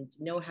and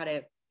know how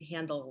to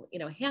handle, you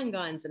know,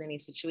 handguns in any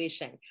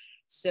situation.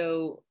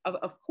 So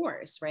of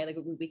course, right, like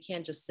we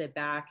can't just sit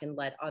back and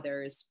let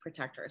others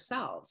protect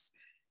ourselves.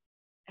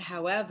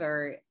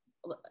 However,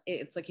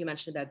 it's like you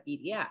mentioned about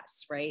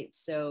BDS, right?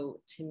 So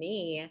to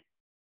me,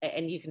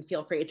 and you can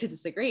feel free to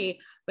disagree,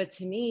 but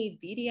to me,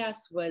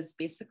 BDS was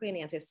basically an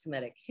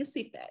anti-Semitic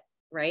hissy fit,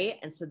 right?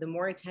 And so the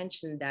more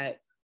attention that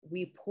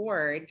we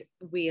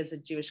as a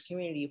Jewish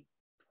community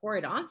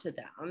poured onto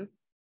them,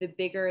 the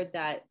bigger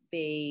that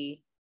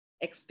they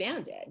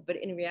expanded. But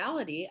in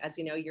reality, as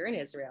you know, you're in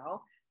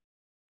Israel,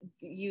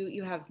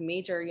 you have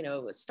major, you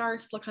know,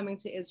 stars still coming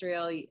to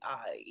Israel,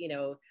 you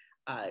know,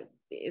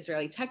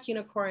 Israeli tech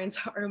unicorns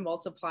are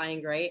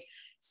multiplying, right?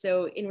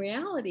 So in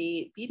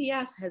reality,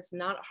 BDS has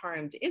not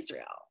harmed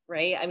Israel,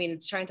 right? I mean,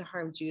 it's trying to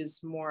harm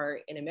Jews more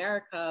in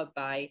America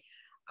by,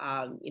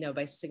 you know,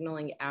 by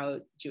signaling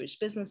out Jewish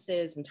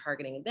businesses and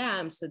targeting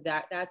them. So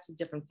that's a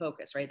different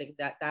focus, right? Like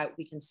that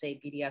we can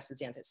say BDS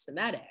is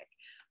anti-Semitic.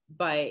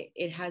 but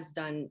it has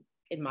done,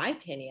 in my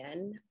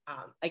opinion,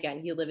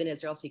 again, you live in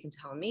Israel, so you can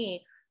tell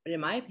me, but in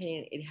my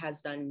opinion, it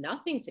has done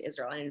nothing to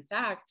Israel. And in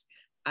fact,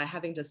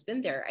 having just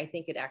been there, I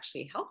think it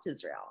actually helped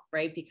Israel,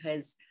 right?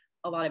 Because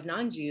a lot of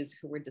non-Jews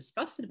who were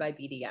disgusted by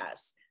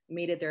BDS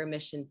made it their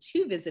mission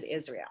to visit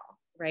Israel,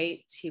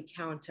 right? To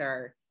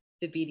counter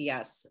the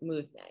BDS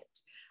movement.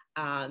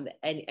 And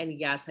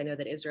yes, I know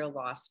that Israel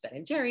lost Ben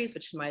and Jerry's,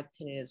 which in my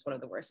opinion is one of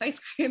the worst ice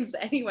creams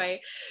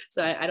anyway.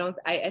 So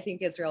I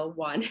think Israel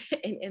won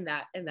in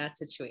that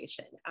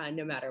situation,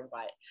 no matter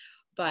what.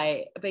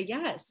 But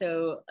yeah,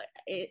 so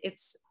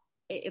it's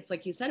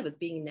like you said, with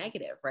being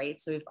negative, right?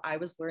 So if I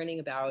was learning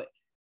about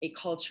a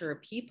culture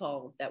of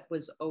people that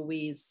was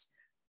always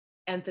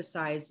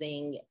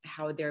emphasizing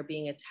how they're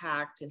being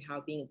attacked and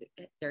how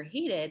they're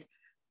hated,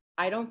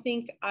 I don't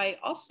think I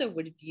also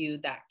would view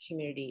that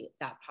community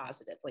that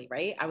positively,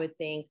 right? I would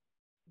think,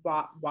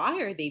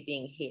 why are they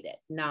being hated?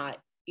 Not,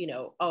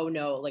 oh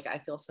no, like I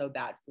feel so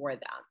bad for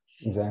them.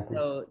 Exactly.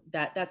 So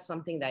that's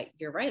something that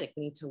you're right, like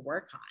we need to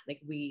work on.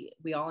 Like we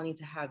all need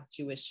to have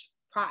Jewish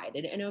pride,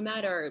 and no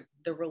matter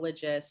the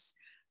religious,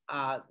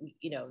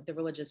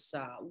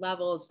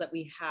 levels that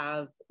we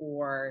have,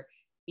 or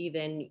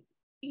even,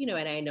 and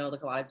I know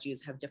like a lot of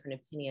Jews have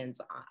different opinions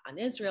on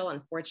Israel,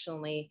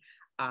 unfortunately.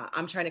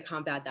 I'm trying to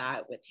combat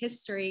that with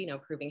history,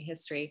 proving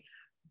history,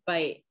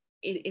 but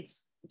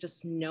it's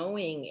just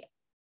knowing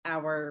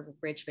our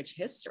rich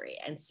history.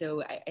 And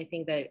so I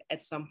think that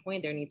at some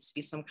point there needs to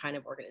be some kind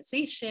of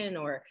organization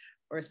or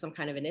some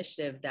kind of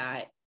initiative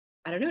that,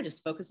 I don't know,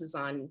 just focuses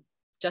on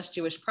just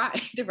Jewish pride,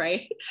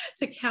 right?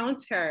 To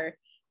counter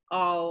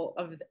all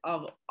of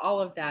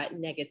that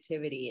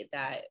negativity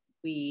that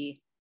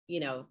we,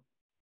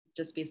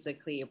 just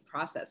basically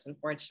process,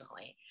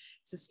 unfortunately.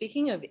 So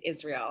speaking of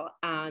Israel,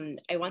 I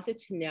wanted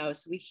to know,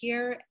 so we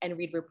hear and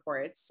read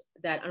reports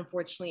that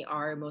unfortunately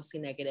are mostly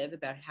negative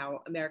about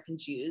how American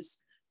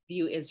Jews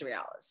view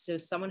Israel. So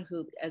as someone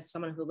who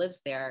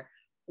lives there,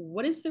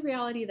 what is the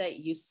reality that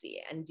you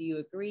see? And do you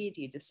agree?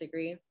 Do you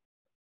disagree?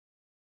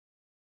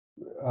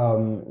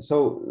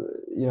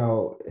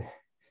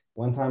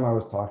 One time I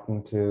was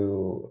talking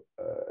to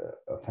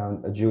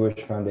a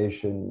Jewish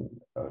foundation,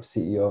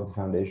 CEO of the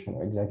foundation,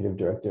 or executive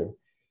director.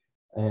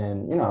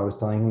 And, I was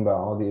telling him about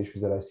all the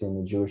issues that I see in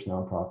the Jewish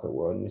nonprofit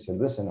world. And he said,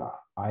 listen,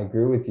 I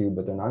agree with you,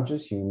 but they're not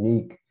just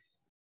unique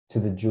to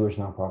the Jewish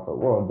nonprofit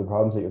world. The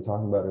problems that you're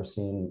talking about are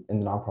seen in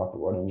the nonprofit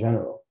world in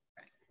general.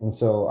 And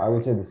so I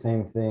would say the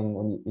same thing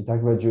when you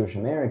talk about Jewish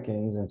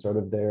Americans and sort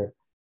of their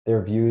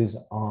views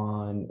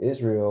on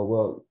Israel.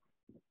 Well,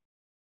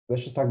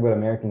 let's just talk about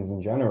Americans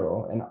in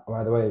general. And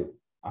by the way,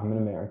 I'm an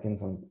American,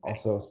 so I'm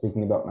also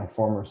speaking about my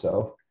former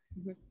self.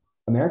 Mm-hmm.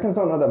 Americans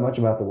don't know that much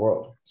about the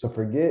world. So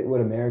forget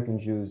what American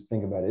Jews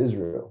think about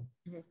Israel.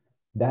 Mm-hmm.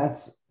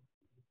 That's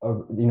a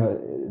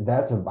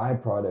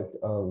byproduct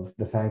of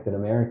the fact that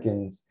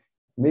Americans,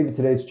 maybe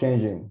today it's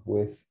changing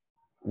with,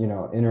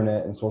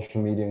 internet and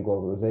social media and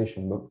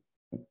globalization, but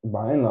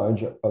by and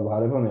large, a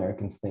lot of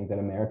Americans think that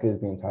America is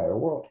the entire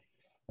world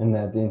and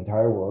that the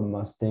entire world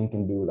must think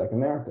and do like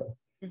America.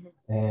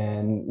 Mm-hmm.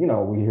 And,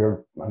 we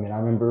hear, I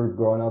remember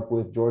growing up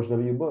with George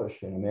W.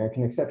 Bush and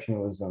American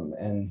exceptionalism,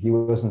 and he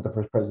wasn't the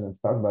first president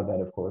to talk about that,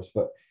 of course.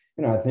 But,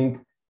 I think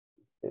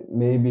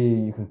maybe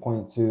you can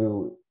point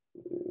to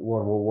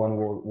World War I,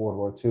 World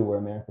War II, where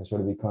America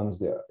sort of becomes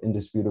the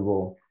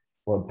indisputable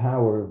world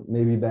power.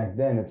 Maybe back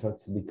then it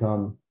starts to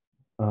become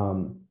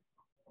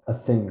a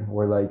thing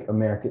where like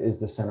America is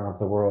the center of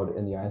the world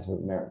in the eyes of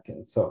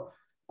Americans. So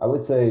I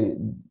would say,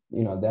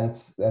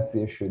 that's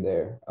the issue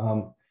there.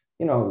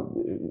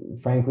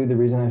 Frankly, the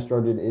reason I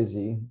started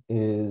Izzy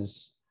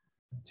is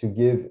to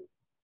give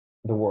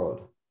the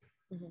world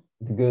mm-hmm.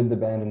 the good, the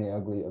bad, and the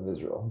ugly of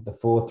Israel, the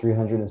full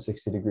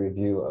 360-degree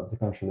view of the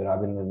country that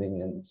I've been living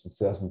in since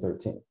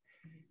 2013.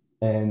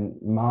 Mm-hmm.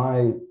 And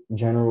my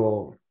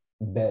general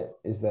bet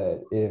is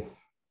that if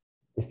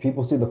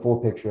people see the full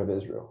picture of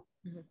Israel,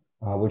 mm-hmm.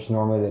 Which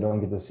normally they don't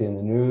get to see in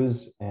the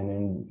news and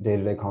in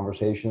day-to-day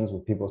conversations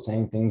with people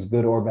saying things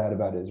good or bad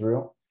about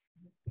Israel,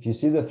 if you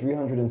see the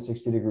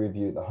 360-degree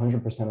view, the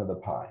 100% of the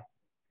pie,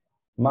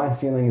 my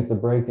feeling is the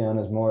breakdown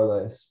is more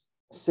or less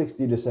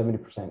 60 to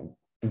 70%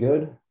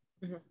 good,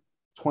 mm-hmm.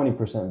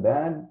 20%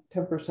 bad,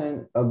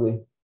 10% ugly.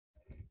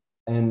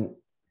 And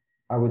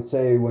I would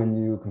say when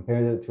you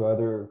compare that to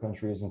other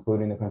countries,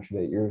 including the country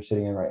that you're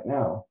sitting in right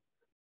now,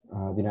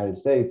 the United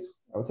States,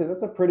 I would say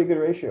that's a pretty good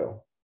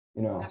ratio.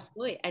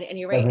 Absolutely. And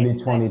you're 70,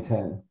 right. 20,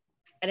 10.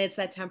 And it's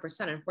that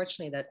 10%,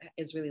 unfortunately, that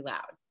is really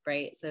loud,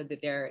 right? So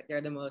that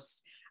they're the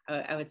most,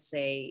 I would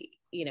say,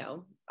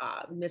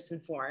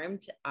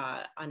 misinformed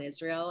on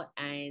Israel,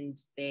 and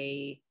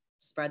they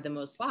spread the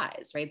most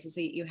lies, right?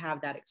 So you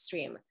have that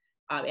extreme.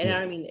 And I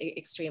don't mean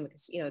extreme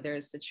because,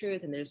 there's the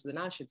truth and there's the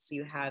non-truth. So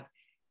you have,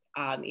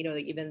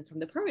 even from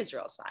the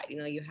pro-Israel side,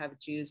 you have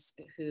Jews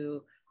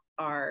who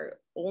are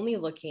only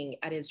looking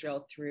at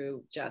Israel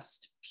through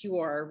just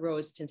pure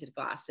rose-tinted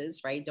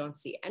glasses, right? Don't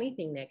see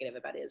anything negative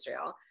about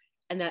Israel.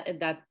 And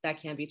that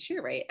can't be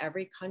true, right?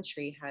 Every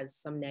country has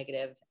some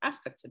negative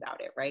aspects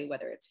about it, right?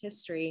 Whether it's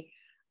history,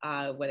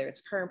 whether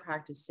it's current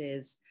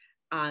practices.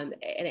 And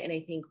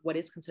I think what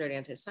is considered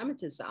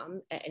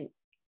anti-Semitism, and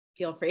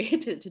feel free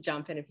to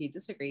jump in if you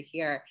disagree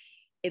here,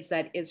 it's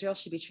that Israel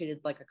should be treated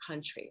like a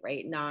country,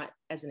 right? Not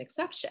as an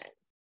exception,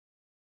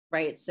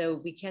 right? So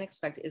we can't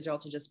expect Israel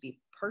to just be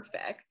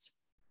perfect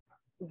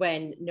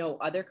when no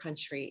other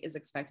country is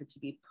expected to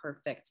be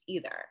perfect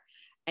either.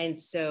 And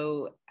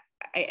so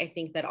I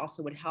think that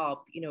also would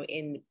help,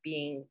 in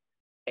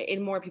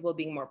more people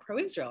being more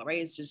pro-Israel,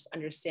 right? Is just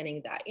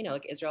understanding that,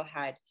 like Israel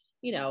had,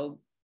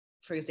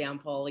 for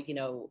example, like,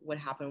 what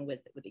happened with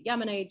the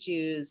Yemenite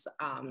Jews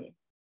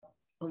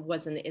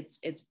wasn't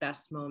its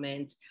best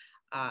moment.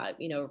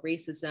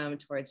 Racism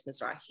towards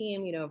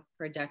Mizrahim,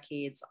 for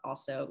decades,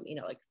 also,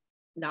 like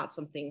not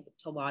something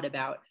to laud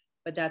about,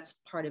 but that's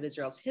part of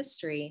Israel's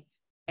history.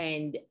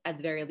 And at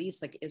the very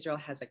least, like Israel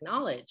has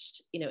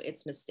acknowledged,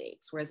 its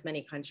mistakes, whereas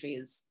many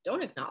countries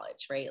don't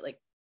acknowledge, right? Like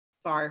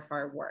far,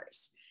 far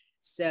worse.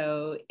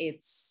 So I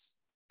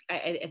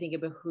think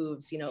it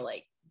behooves,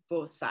 like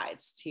both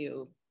sides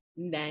to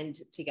mend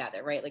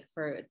together, right? Like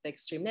for the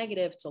extreme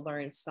negative to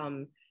learn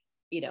some,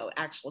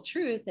 actual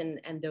truth,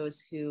 and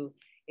those who,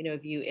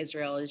 view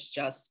Israel as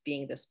just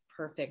being this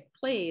perfect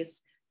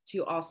place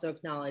to also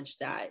acknowledge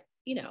that,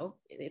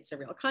 it's a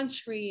real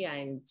country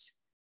and,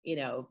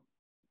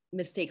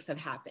 mistakes have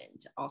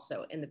happened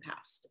also in the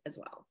past as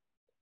well.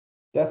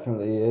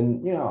 Definitely.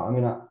 And, I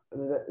mean,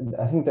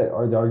 I think that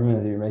the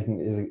argument that you're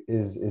making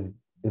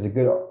is a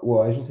good,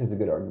 well, I shouldn't say it's a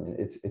good argument.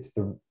 It's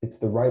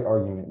the right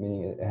argument,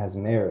 meaning it has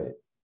merit,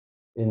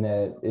 in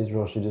that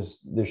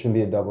there shouldn't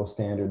be a double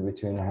standard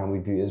between how we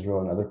view Israel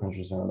and other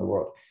countries around the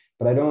world.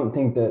 But I don't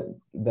think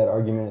that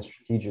argument is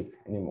strategic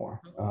anymore.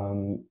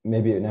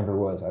 Maybe it never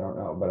was, I don't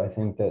know. But I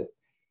think that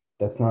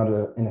that's not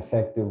an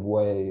effective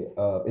way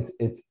of,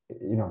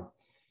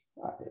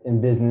 in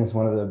business,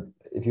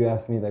 if you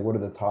ask me, like, what are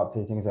the top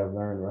 3 things I've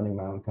learned running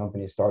my own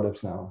company,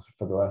 startups now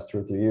for the last 2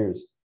 or 3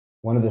 years?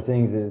 One of the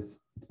things is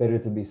it's better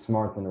to be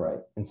smart than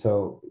right. And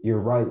so you're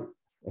right.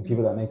 And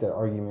people that make that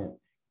argument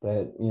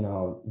that,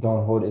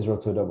 don't hold Israel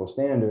to a double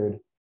standard,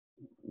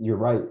 you're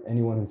right.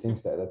 Anyone who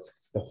thinks that's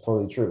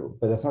totally true.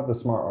 But that's not the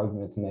smart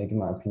argument to make, in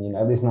my opinion,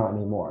 at least not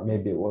anymore.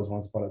 Maybe it was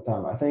once upon a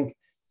time. I think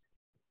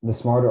the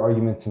smarter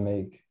argument to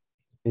make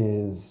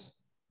is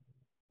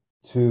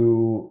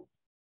to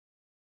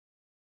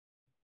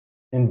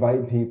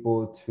invite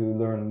people to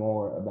learn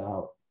more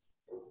about,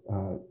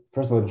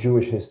 first of all,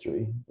 Jewish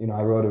history.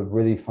 I wrote a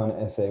really fun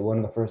essay. One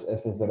of the first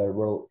essays that I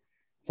wrote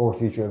for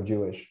Future of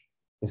Jewish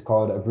is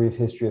called A Brief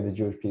History of the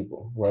Jewish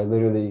People, where I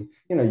literally,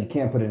 you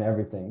can't put in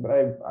everything, but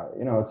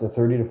it's a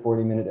 30 to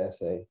 40 minute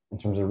essay in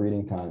terms of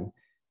reading time.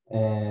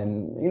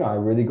 And, I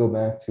really go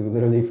back to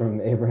literally from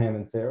Abraham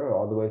and Sarah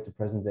all the way to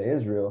present day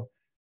Israel.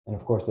 And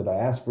of course, the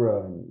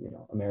diaspora and,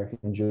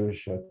 American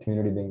Jewish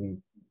community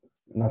being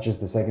not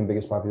just the second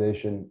biggest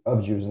population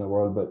of Jews in the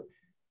world, but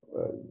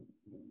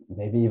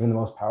maybe even the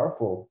most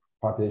powerful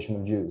population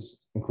of Jews,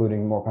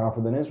 including more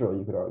powerful than Israel,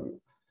 you could argue.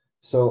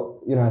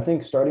 So, I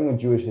think starting with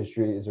Jewish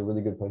history is a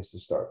really good place to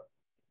start.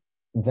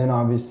 Then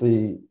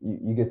obviously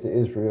you get to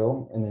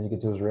Israel, and then you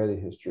get to Israeli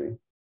history.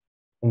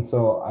 And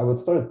so I would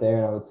start there,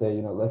 and I would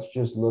say, let's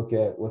just look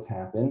at what's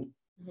happened,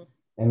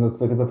 and let's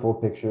look at the full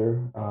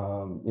picture.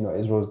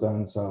 Israel's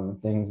done some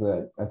things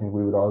that I think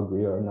we would all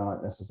agree are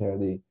not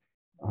necessarily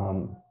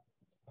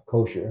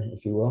kosher,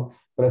 if you will.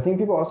 But I think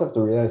people also have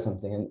to realize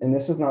something, and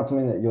this is not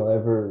something that you'll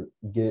ever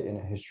get in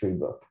a history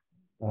book.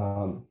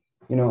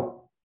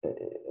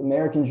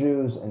 American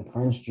Jews and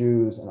French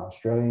Jews and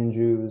Australian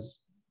Jews,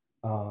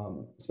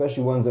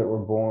 especially ones that were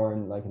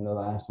born like in the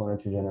last 1 or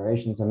 2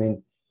 generations, I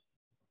mean,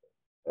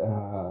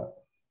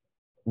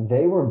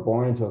 they were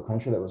born into a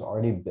country that was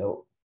already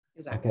built.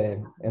 Exactly.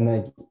 Okay. And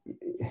like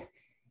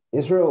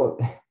Israel,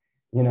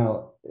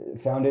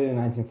 founded in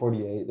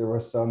 1948, there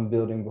was some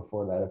building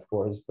before that, of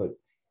course, but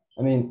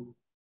I mean,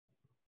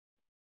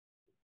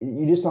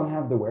 you just don't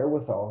have the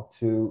wherewithal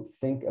to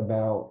think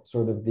about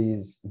sort of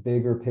these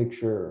bigger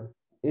picture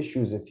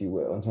issues, if you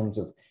will, in terms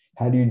of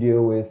how do you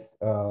deal with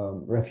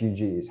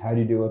refugees? How do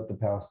you deal with the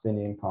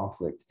Palestinian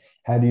conflict?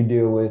 How do you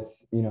deal with,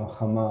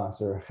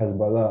 Hamas or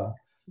Hezbollah?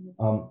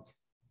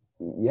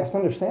 You have to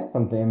understand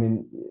something. I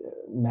mean,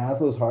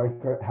 Maslow's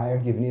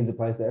hierarchy of needs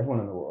applies to everyone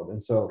in the world.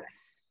 And so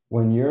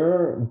when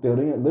you're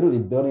literally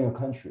building a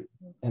country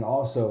and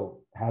also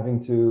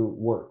having to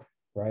work,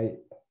 right?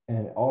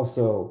 And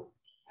also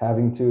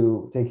having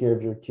to take care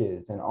of your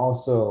kids and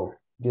also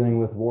dealing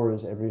with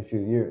wars every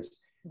few years.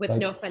 With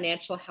no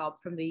financial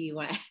help from the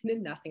UN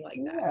and nothing like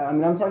that. Yeah, I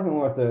mean, I'm talking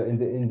more at the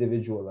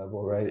individual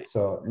level, right?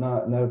 So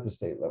not at the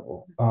state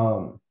level.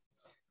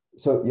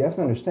 So you have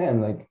to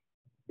understand, like,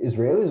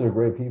 Israelis are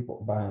great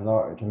people by and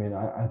large. I mean,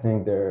 I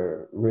think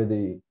they're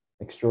really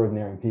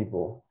extraordinary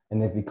people,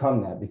 and they've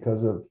become that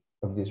because of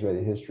the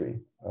Israeli history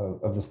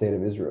of the state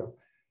of Israel.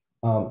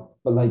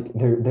 But like,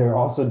 they're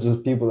also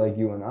just people like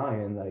you and I,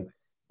 and like,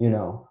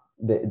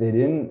 they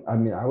didn't, I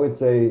mean, I would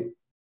say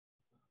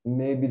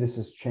maybe this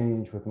has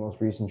changed with the most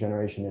recent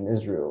generation in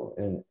Israel,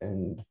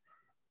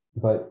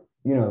 but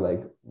you know,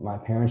 like my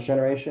parents'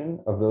 generation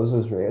of those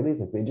Israelis,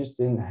 like they just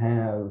didn't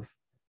have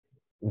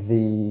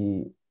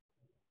the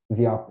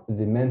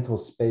the mental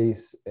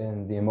space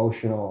and the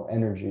emotional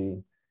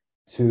energy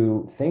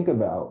to think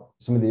about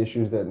some of the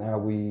issues that now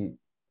we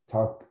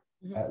talk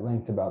at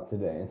length about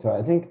today. And so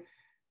I think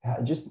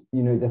just,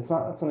 you know, that's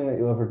not something that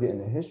you'll ever get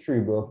in a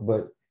history book,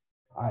 but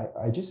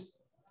I just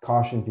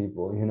caution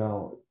people, you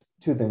know,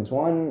 two things.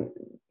 One,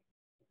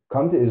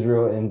 come to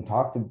Israel and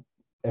talk to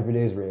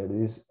everyday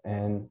Israelis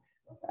and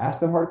ask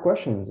them hard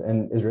questions.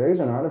 And Israelis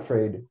are not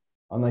afraid,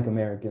 unlike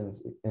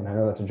Americans, and I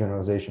know that's a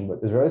generalization,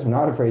 but Israelis are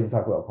not afraid to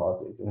talk about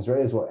politics. And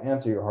Israelis will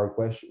answer your hard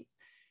questions.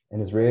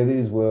 And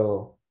Israelis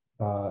will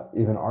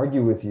even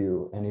argue with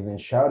you and even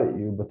shout at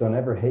you, but they'll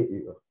never hate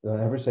you. They'll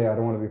never say, I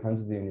don't want to be friends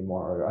with you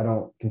anymore, or I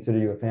don't consider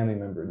you a family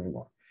member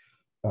anymore.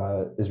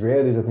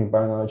 Israelis, I think,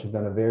 by and large, have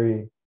done a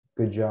very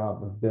good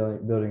job of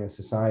building a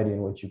society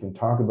in which you can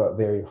talk about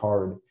very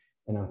hard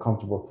and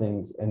uncomfortable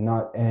things and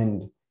not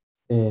end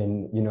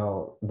in, you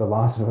know, the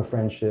loss of a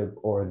friendship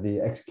or the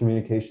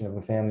excommunication of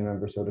a family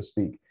member, so to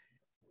speak.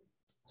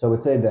 So I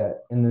would say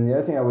that. And then the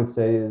other thing I would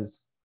say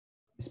is,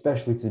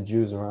 especially to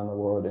Jews around the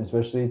world, and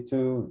especially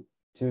to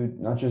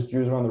not just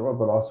Jews around the world,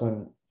 but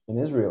also in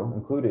Israel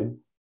included,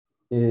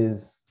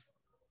 is,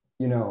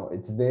 you know,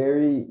 it's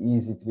very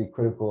easy to be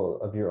critical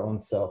of your own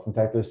self. In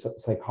fact, there's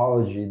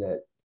psychology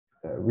that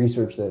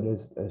research that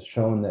has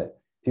shown that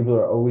people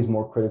are always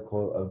more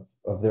critical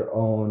of their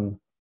own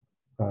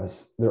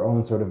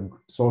sort of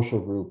social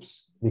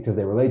groups because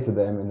they relate to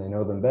them and they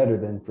know them better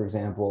than, for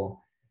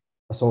example,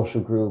 a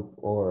social group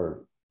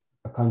or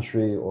a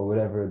country or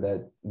whatever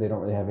that they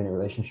don't really have any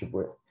relationship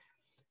with.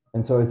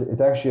 And so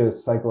it's actually a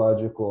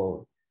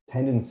psychological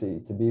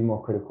tendency to be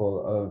more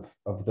critical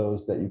of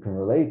those that you can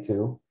relate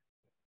to.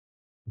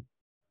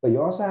 But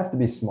you also have to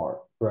be smart,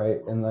 right?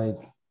 And like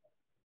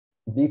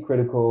be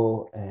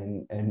critical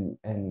and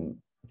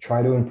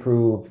try to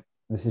improve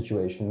the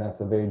situation. That's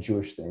a very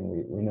Jewish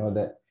thing. We know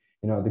that,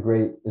 you know, the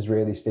great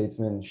Israeli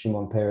statesman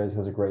Shimon Peres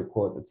has a great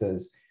quote that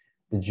says,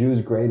 "The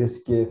Jews'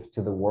 greatest gift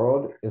to the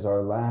world is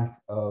our lack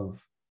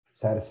of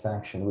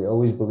satisfaction. We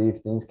always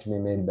believe things can be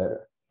made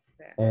better."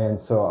 And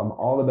so I'm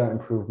all about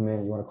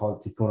improvement. You want to call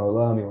it tikkun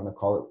olam, you want to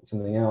call it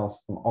something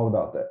else. I'm all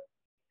about that.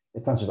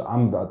 It's not just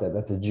I'm about that.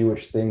 That's a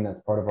Jewish thing.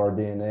 That's part of our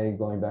DNA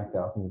going back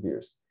thousands of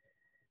years.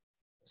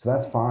 So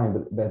that's fine.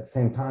 But at the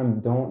same time,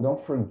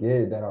 don't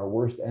forget that our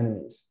worst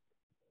enemies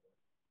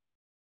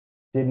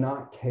did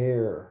not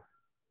care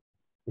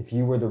if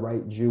you were the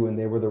right Jew and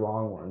they were the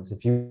wrong ones,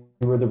 if you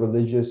were the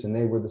religious and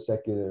they were the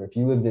secular, if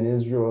you lived in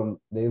Israel and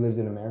they lived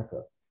in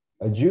America.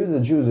 A Jew is a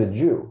Jew is a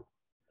Jew.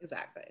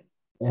 Exactly.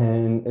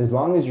 And as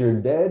long as you're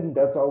dead,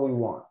 that's all we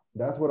want.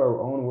 That's what our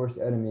own worst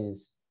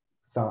enemies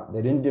thought.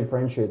 They didn't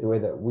differentiate the way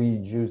that we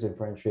Jews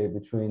differentiate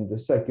between the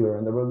secular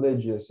and the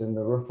religious and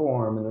the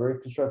reform and the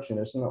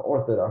reconstructionists and the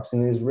Orthodox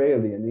and the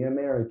Israeli and the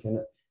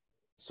American.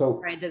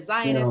 So right, the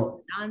Zionist,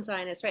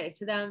 non-Zionist, right?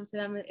 To them,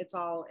 it's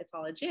all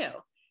a Jew.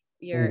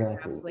 You're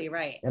absolutely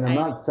right. And I'm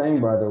not saying,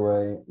 by the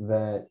way,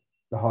 that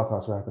the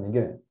Holocaust will happen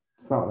again.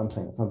 It's not what I'm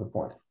saying. It's not the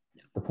point.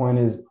 No. The point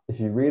is, if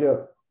you read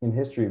in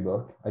history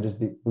book, I just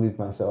believe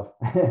myself.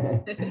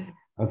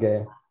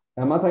 Okay.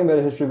 I'm not talking about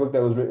a history book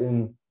that was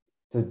written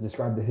to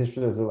describe the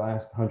history of the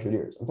last 100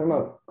 years. I'm talking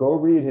about go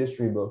read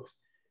history books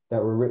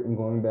that were written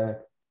going back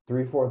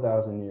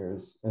 3,000-4,000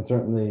 years, and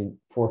certainly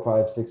 400,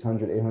 500,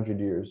 600, 800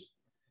 years.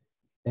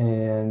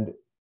 And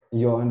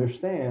you'll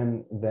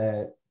understand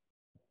that,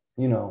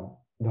 you know,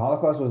 the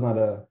Holocaust was not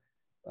a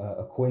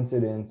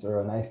coincidence or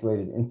an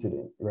isolated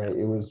incident, right?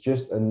 It was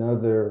just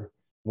another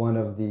one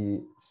of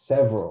the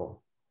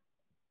several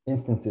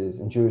instances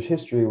in Jewish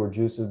history where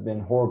Jews have been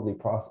horribly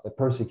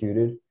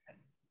persecuted.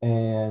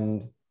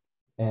 And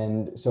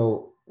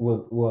so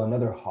will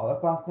another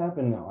Holocaust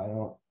happen? No, I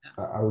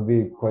don't. I would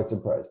be quite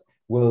surprised.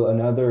 Will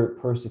another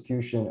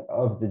persecution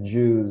of the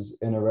Jews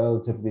in a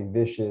relatively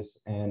vicious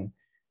and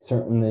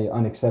certainly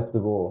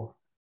unacceptable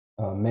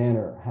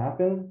manner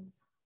happen?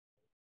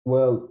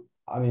 Well,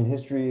 I mean,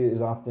 history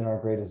is often our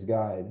greatest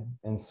guide.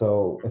 And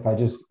so if I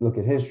just look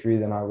at history,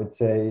 then I would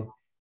say,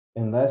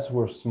 unless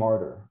we're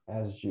smarter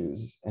as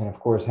Jews, and of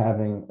course,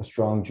 having a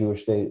strong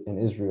Jewish state in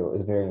Israel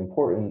is very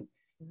important,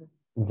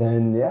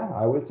 then yeah,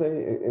 I would say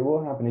it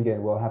will happen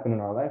again. Will it happen in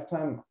our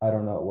lifetime? I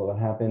don't know. Will it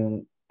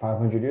happen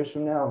 500 years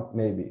from now?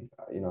 Maybe.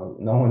 You know,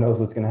 no one knows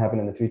what's going to happen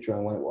in the future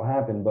and when it will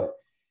happen. But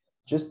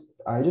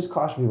I just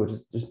caution people,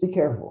 just be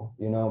careful.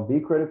 You know, be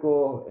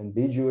critical and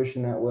be Jewish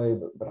in that way,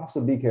 but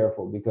also be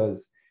careful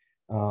because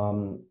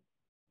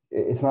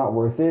it's not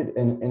worth it.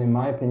 And in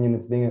my opinion,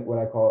 it's being what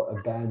I call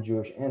a bad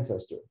Jewish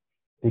ancestor.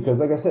 Because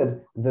like I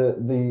said, the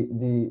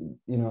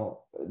you know,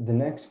 the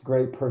next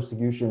great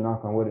persecution,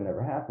 knock on wood, it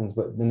never happens,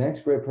 but the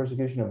next great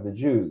persecution of the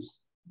Jews,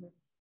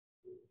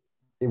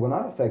 it will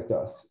not affect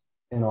us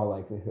in all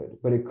likelihood,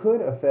 but it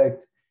could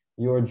affect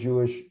your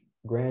Jewish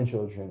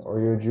grandchildren or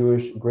your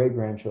Jewish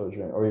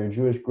great-grandchildren or your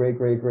Jewish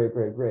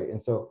great.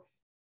 And so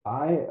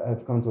I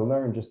have come to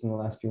learn just in the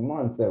last few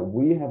months that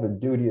we have a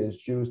duty as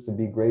Jews to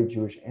be great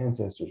Jewish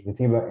ancestors. We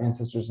think about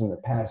ancestors in the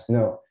past.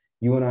 No,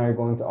 you and I are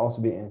going to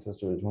also be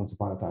ancestors once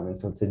upon a time. And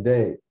so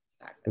today,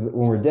 Exactly.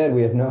 when we're dead,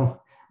 we have no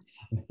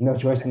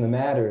choice in the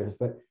matter.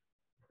 But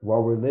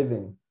while we're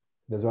living,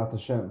 Bezrat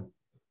Hashem,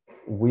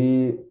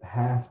 we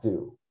have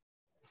to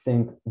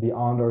think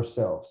beyond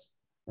ourselves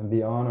and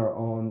beyond our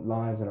own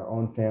lives and our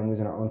own families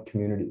and our own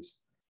communities.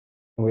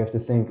 And we have to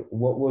think,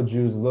 what will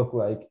Jews look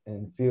like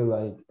and feel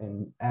like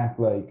and act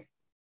like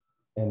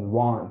and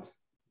want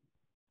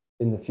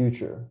in the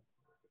future,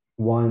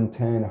 1,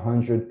 10,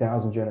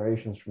 100,000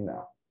 generations from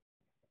now.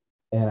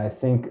 And I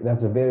think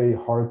that's a very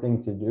hard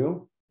thing to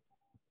do,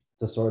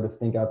 to sort of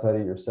think outside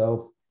of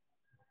yourself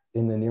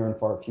in the near and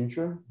far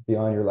future,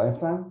 beyond your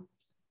lifetime.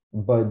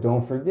 But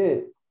don't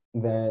forget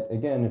that,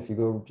 again, if you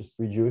go just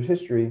read Jewish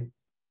history,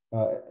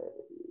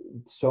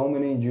 so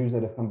many Jews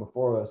that have come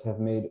before us have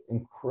made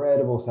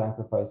incredible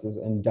sacrifices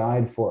and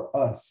died for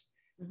us,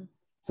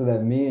 so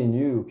that me and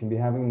you can be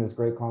having this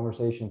great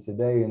conversation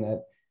today, and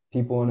that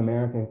people in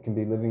America can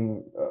be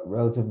living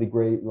relatively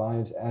great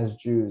lives as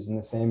Jews, and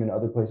the same in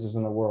other places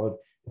in the world.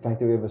 The fact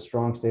that we have a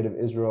strong state of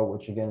Israel,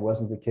 which again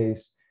wasn't the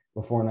case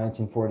before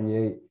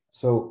 1948.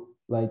 So,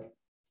 like,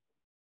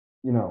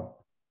 you know,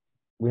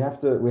 we have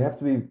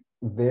to be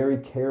very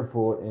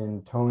careful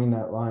in towing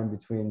that line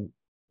between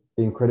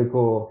being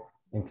critical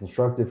and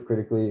constructive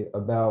critically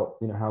about,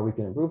 you know, how we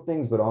can improve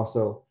things, but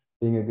also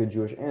being a good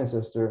Jewish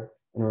ancestor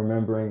and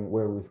remembering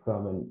where we've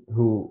come and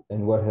who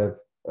and what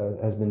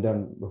has been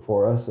done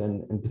before us,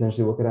 and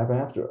potentially what could happen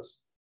after us.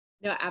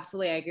 No,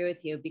 absolutely. I agree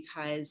with you,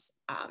 because,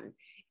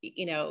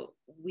 you know,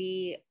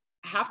 we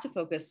have to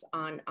focus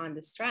on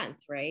the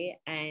strength, right?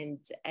 And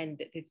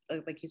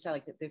like you said,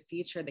 like the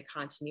future, the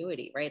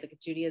continuity, right? Like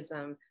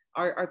Judaism,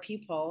 our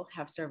people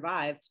have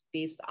survived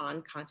based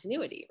on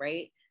continuity,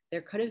 right?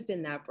 There could have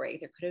been that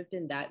break. There could have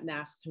been that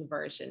mass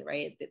conversion,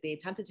 right? They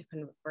attempted to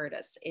convert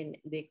us in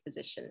the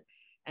Inquisition,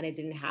 and it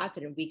didn't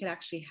happen. And we could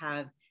actually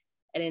have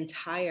an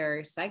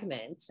entire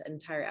segment, an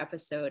entire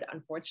episode,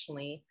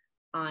 unfortunately,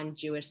 on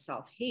Jewish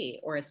self-hate,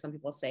 or as some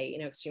people say, you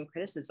know, extreme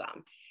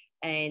criticism.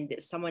 And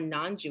someone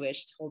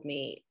non-Jewish told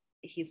me,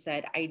 he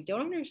said, I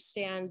don't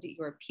understand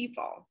your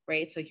people,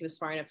 right? So he was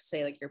smart enough to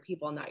say, like, your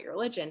people, not your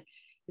religion.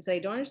 He said, I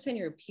don't understand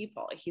your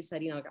people. He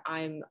said, you know, like,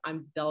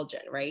 I'm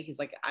Belgian, right? He's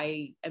like,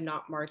 I am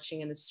not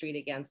marching in the street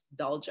against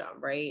Belgium,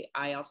 right?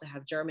 I also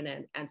have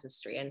German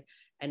ancestry,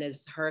 and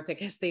as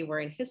horrific as they were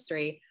in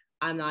history,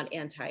 I'm not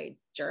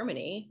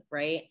anti-Germany,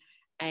 right?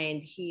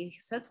 And he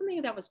said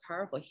something that was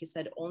powerful. He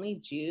said, only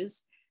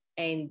Jews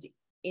and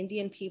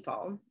Indian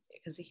people,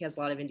 because he has a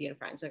lot of Indian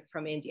friends, like,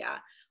 from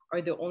India,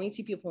 are the only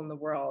two people in the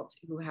world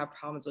who have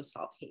problems with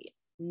self-hate.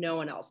 No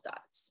one else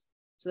does.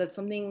 So that's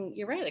something,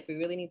 you're right, like, we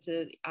really need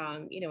to,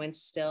 you know,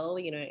 instill,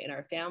 you know, in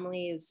our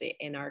families,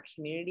 in our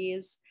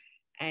communities,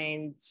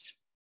 and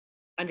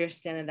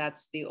understand that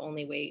that's the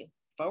only way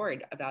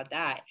forward about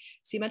that.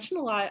 So you mentioned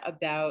a lot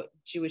about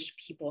Jewish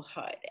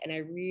peoplehood, and I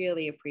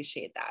really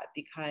appreciate that,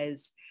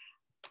 because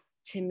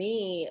to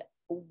me,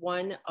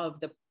 one of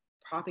the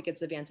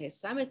propagates of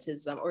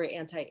anti-Semitism or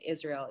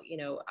anti-Israel, you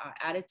know,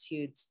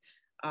 attitudes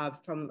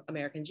from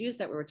American Jews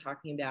that we were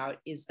talking about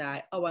is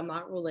that, oh, I'm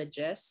not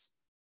religious.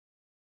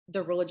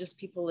 The religious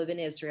people live in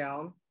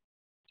Israel.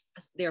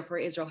 Therefore,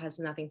 Israel has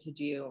nothing to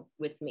do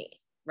with me,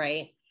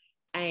 right?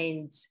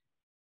 And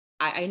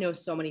I know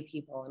so many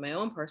people in my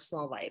own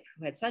personal life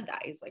who had said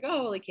that. He's like,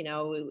 oh, like, you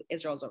know,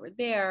 Israel's over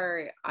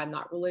there. I'm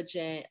not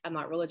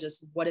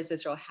religious. What does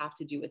Israel have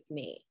to do with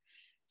me?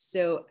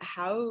 So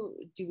how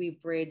do we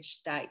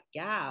bridge that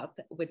gap,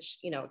 which,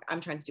 you know,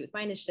 I'm trying to do with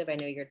my initiative, I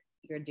know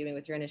you're doing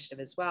with your initiative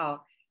as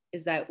well,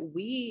 is that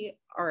we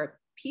are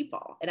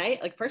people. And I,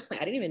 like,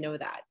 personally, I didn't even know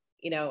that,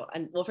 you know,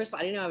 and well, first of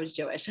all, I didn't know I was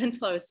Jewish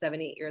until I was 7,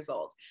 8 years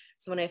old.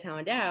 So when I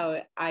found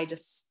out, I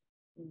just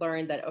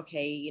learned that,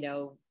 okay, you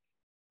know,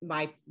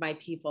 my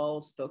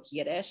people spoke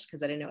Yiddish,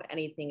 because I didn't know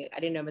anything. I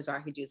didn't know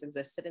Mizrahi Jews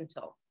existed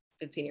until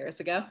 15 years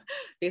ago.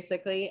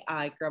 Basically,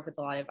 I grew up with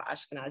a lot of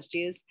Ashkenaz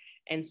Jews.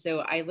 And so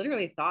I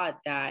literally thought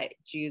that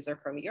Jews are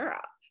from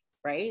Europe,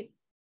 right?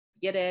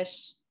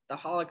 Yiddish, the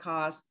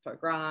Holocaust,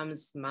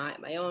 pogroms, my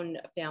own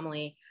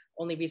family.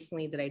 Only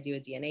recently did I do a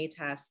DNA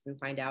test and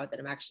find out that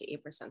I'm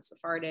actually 8%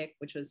 Sephardic,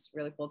 which was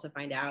really cool to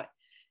find out.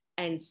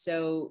 And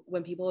so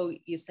when people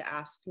used to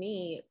ask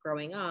me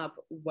growing up,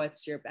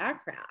 what's your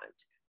background?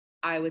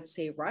 I would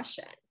say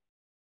Russian,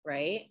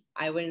 right?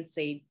 I wouldn't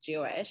say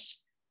Jewish.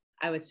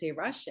 I would say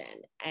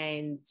Russian.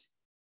 And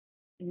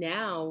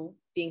now,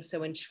 being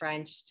so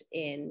entrenched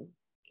in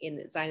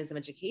Zionism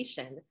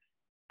education,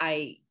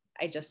 I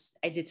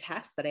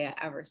detest that I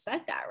ever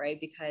said that, right?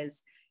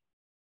 Because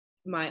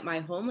my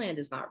homeland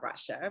is not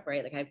Russia,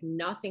 right? Like, I have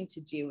nothing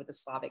to do with the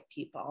Slavic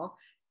people.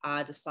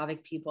 The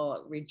Slavic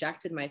people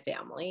rejected my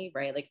family,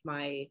 right? Like,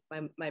 my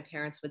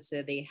parents would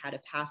say they had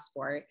a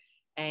passport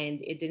and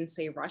it didn't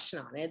say Russian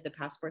on it. The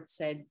passport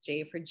said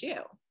J for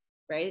Jew,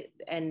 right?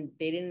 And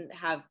they didn't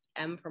have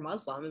M for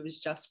Muslim. It was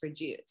just for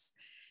Jews.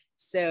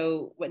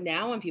 So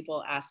now when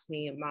people ask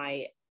me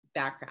my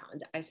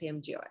background, I say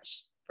I'm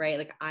Jewish, right?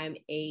 Like, I'm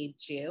a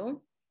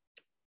Jew.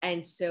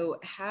 And so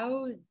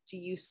how do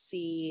you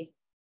see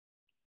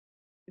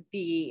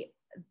the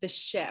the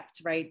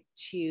shift, right,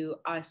 to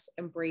us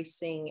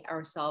embracing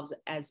ourselves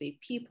as a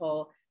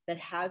people that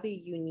have a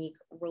unique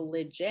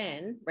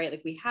religion, right?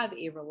 Like we have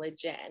a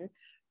religion,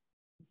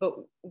 but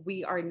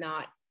we are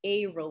not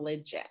a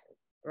religion,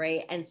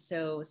 right? And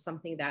so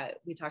something that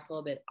we talked a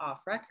little bit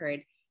off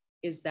record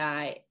is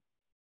that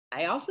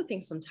I also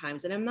think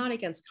sometimes, and I'm not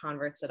against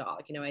converts at all,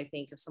 you know, I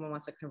think if someone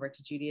wants to convert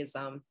to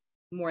Judaism,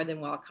 more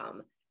than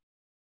welcome.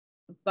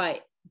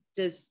 But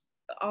does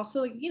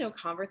also, you know,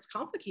 converts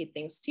complicate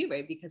things too,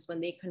 right? Because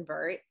when they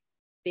convert,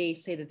 they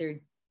say that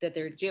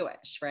they're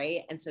Jewish,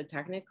 right? And so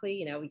technically,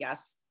 you know,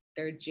 yes,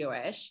 they're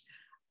Jewish,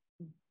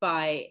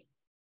 but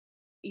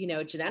you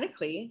know,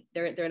 genetically,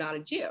 they're not a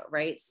Jew,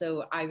 right?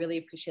 So I really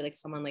appreciate like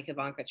someone like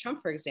Ivanka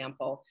Trump, for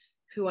example,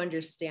 who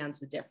understands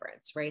the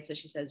difference, right? So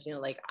she says, you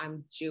know, like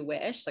I'm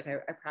Jewish, like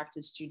I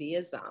practice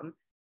Judaism,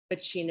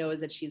 but she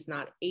knows that she's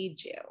not a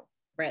Jew,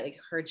 right? Like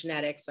her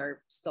genetics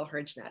are still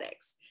her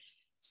genetics.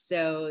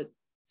 So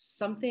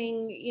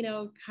something, you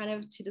know, kind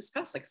of to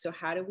discuss, like, so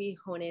how do we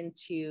hone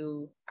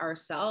into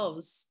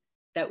ourselves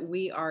that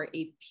we are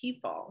a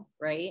people,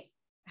 right?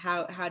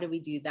 How do we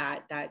do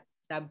that?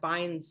 That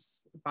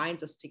binds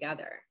us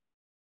together.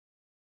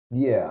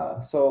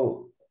 Yeah,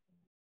 so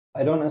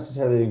I don't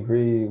necessarily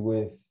agree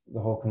with the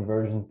whole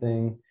conversion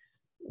thing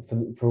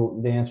for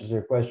the answer to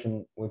your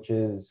question, which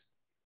is,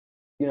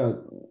 you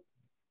know,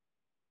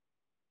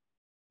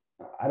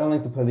 I don't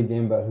like to play the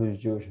game about who's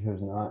Jewish and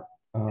who's not.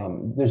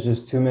 There's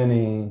just too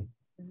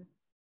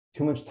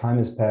much time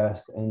has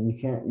passed, and you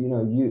can't, you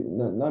know,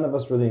 none of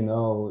us really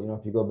know, you know,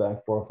 if you go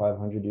back 400 or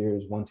 500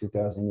 years,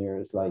 2,000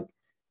 years, like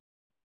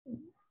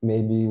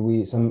maybe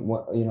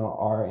you know,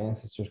 our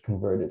ancestors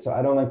converted. So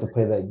I don't like to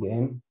play that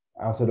game.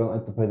 I also don't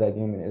like to play that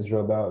game in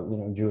Israel about, you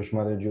know, Jewish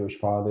mother, Jewish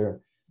father.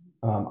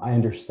 I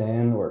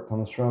understand where it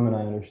comes from, and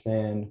I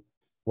understand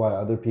why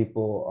other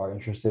people are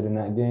interested in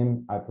that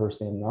game. I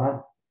personally am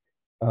not.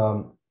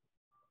 Um,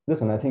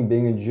 Listen, I think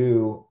being a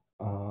Jew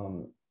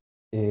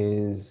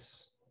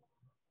is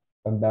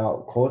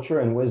about culture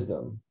and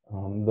wisdom.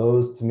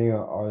 Those to me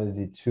are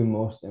the two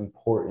most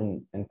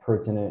important and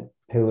pertinent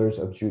pillars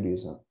of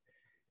Judaism.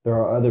 There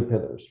are other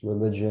pillars,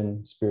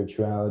 religion,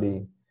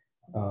 spirituality,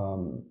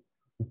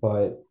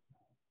 but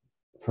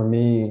for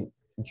me,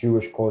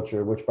 Jewish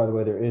culture, which by the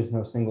way, there is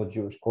no single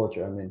Jewish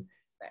culture. I mean,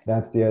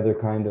 that's the other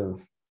kind of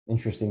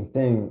interesting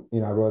thing. You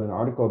know, I wrote an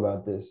article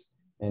about this,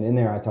 and in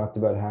there I talked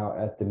about how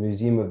at the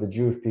Museum of the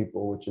Jewish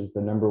People, which is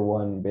the number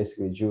one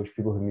basically Jewish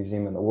peoplehood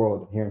museum in the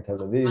world here in Tel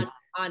Aviv.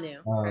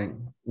 Anu,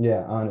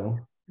 yeah, Anu.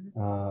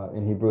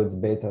 In Hebrew, it's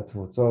Beit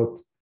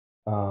HaTfutzot.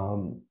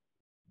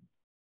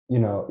 You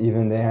know,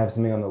 even they have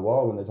something on the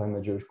wall when they're talking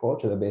about Jewish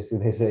culture that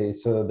basically they say,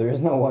 so there is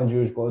no one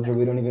Jewish culture.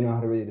 We don't even know how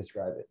to really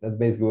describe it. That's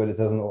basically what it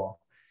says on the wall.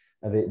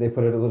 They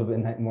put it a little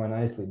bit more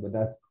nicely, but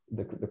that's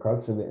the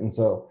crux of it. And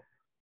so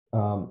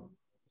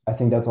I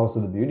think that's also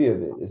the beauty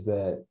of it is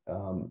that,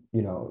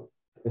 you know,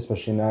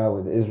 especially now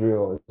with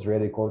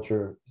Israeli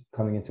culture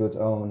coming into its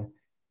own.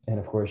 And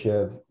of course, you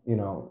have, you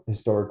know,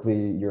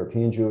 historically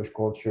European Jewish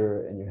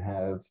culture, and you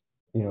have,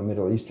 you know,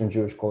 Middle Eastern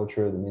Jewish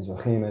culture, the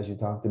Mizrahim, as you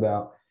talked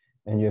about.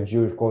 And you have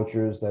Jewish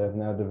cultures that have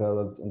now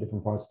developed in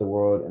different parts of the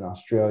world, in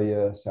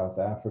Australia, South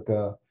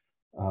Africa,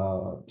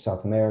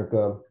 South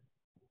America.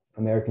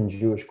 American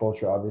Jewish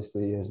culture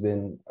obviously has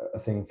been a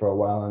thing for a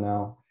while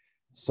now.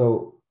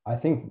 So I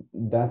think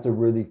that's a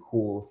really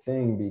cool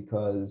thing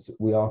because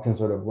we all can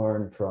sort of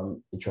learn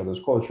from each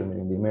other's culture.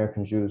 Meaning the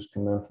American Jews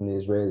can learn from the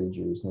Israeli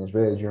Jews, and the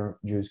Israeli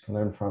Jews can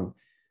learn from,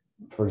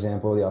 for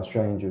example, the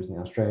Australian Jews, and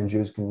the Australian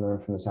Jews can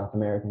learn from the South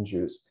American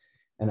Jews.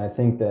 And I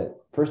think that,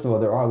 first of all,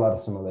 there are a lot of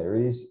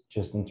similarities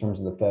just in terms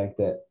of the fact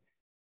that,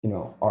 you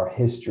know, our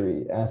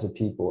history as a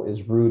people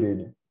is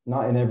rooted,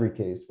 not in every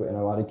case, but in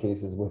a lot of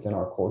cases within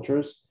our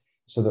cultures.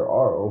 So there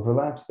are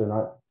overlaps. They're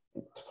not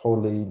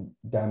totally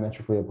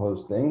diametrically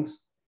opposed things.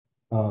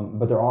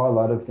 But there are a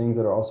lot of things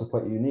that are also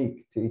quite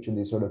unique to each of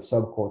these sort of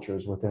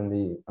subcultures within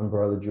the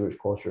umbrella Jewish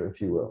culture, if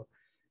you will.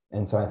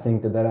 And so I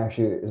think that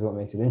actually is what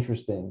makes it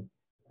interesting.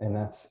 And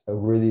that's a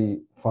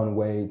really fun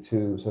way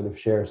to sort of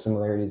share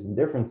similarities and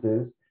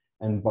differences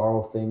and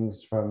borrow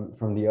things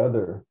from the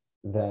other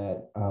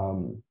that,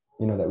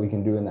 you know, that we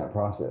can do in that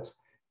process.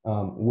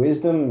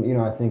 Wisdom, you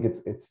know, I think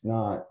it's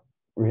not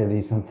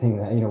really something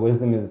that, you know,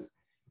 wisdom is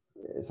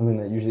something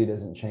that usually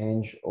doesn't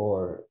change,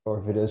 or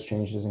if it does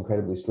change, it's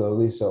incredibly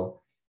slowly. So,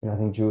 you know, I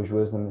think Jewish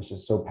wisdom is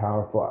just so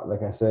powerful.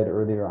 Like I said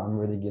earlier, I'm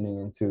really getting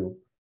into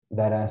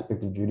that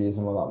aspect of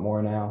Judaism a lot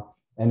more now.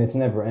 And it's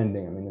never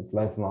ending. I mean, it's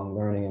lifelong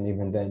learning. And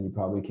even then, you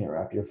probably can't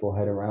wrap your full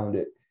head around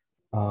it.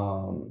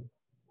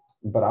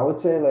 But I would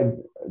say like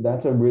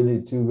that's a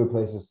really two good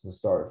places to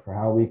start for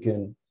how we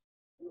can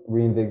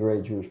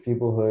reinvigorate Jewish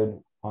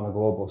peoplehood on a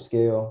global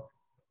scale.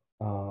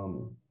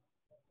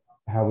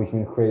 How we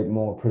can create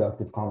more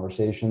productive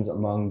conversations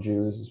among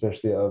Jews,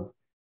 especially of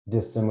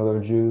dissimilar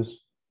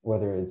Jews,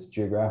 whether it's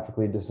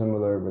geographically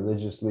dissimilar,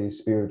 religiously,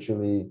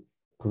 spiritually,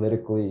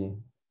 politically,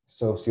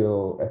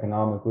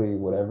 socioeconomically,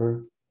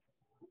 whatever.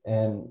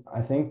 And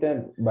I think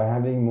that by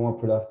having more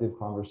productive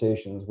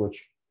conversations,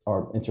 which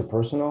are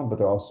interpersonal, but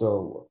they're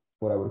also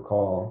what I would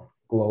call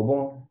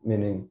global,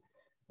 meaning,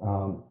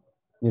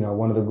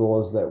 one of the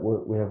goals that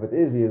we have with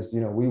Izzy is,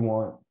 we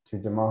want to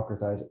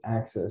democratize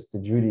access to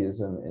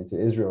Judaism and to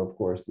Israel, of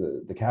course,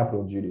 the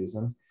capital of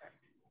Judaism,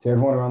 to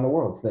everyone around the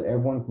world, so that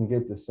everyone can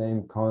get the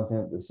same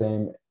content, the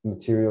same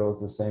materials,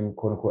 the same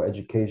quote unquote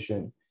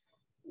education.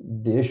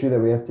 The issue that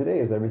we have today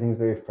is everything's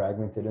very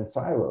fragmented and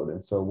siloed.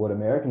 And so what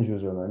American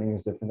Jews are learning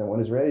is different than what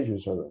Israeli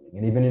Jews are learning.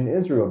 And even in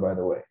Israel, by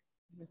the way,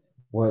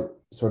 what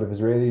sort of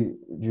Israeli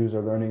Jews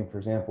are learning, for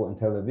example, in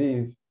Tel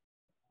Aviv,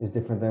 is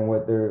different than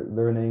what they're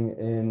learning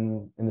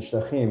in the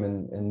Shטachim,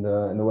 in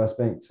the West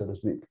Bank, so to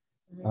speak.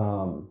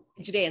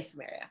 Judea and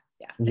Samaria,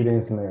 yeah. Judea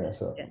and Samaria,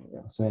 so Yeah.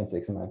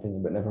 Semantics in my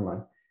opinion, but never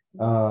mind.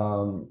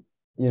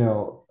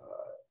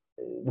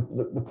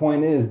 The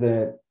point is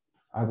that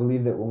I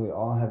believe that when we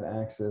all have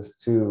access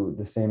to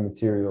the same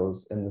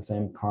materials and the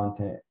same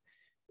content,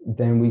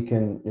 then we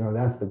can,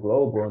 that's the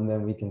global, and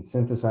then we can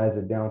synthesize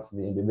it down to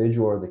the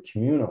individual or the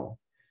communal,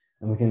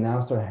 and we can now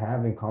start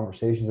having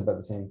conversations about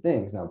the same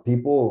things. Now,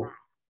 people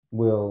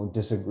will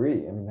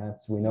disagree. I mean,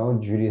 we know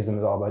Judaism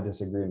is all about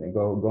disagreement.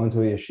 Go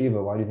into a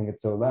yeshiva. Why do you think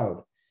it's so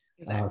loud?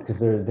 Exactly. Because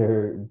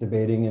they're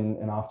debating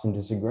and often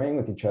disagreeing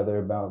with each other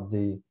about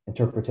the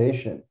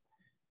interpretation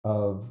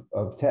of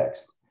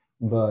text.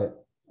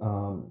 But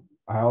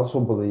I also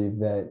believe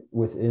that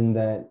within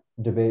that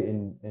debate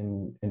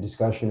and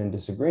discussion and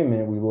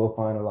disagreement, we will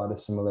find a lot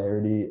of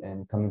similarity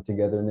and coming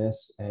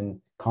togetherness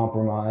and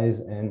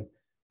compromise. And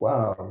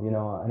wow,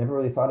 I never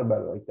really thought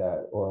about it like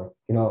that. Or,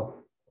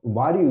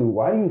 why do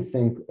you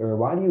think, or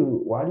why do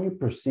you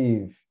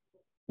perceive,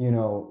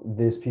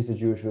 this piece of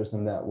Jewish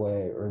wisdom that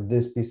way, or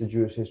this piece of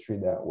Jewish history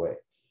that way?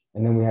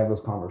 And then we have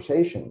those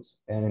conversations.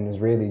 And an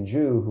Israeli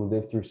Jew who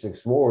lived through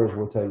 6 wars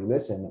will tell you,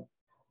 listen,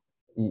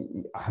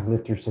 I've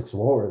lived through 6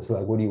 wars.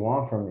 Like, what do you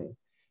want from me?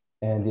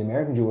 And the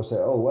American Jew will say,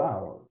 oh,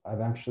 wow, I've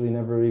actually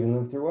never even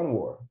lived through one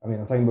war. I mean,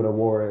 I'm talking about a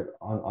war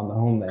on the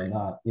homeland,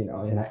 not, in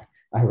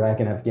Iraq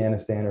and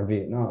Afghanistan or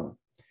Vietnam.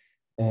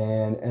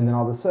 And then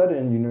all of a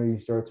sudden, you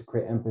start to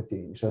create empathy,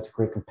 you start to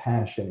create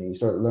compassion, and you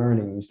start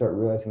learning, you start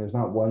realizing there's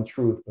not one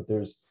truth, but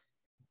there's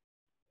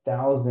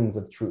thousands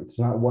of truths.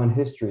 There's not one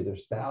history,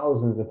 there's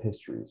thousands of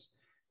histories.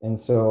 And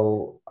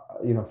so,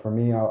 for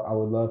me, I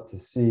would love to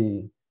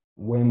see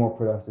way more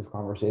productive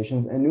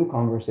conversations and new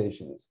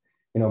conversations.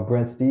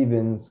 Brett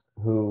Stevens,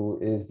 who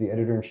is the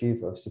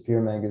editor-in-chief of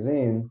Sapir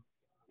magazine,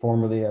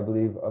 formerly, I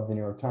believe, of the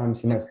New York Times.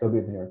 He might still be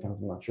at the New York Times,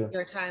 I'm not sure. New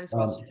York Times,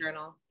 Wall Street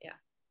Journal, yeah.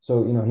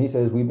 So, he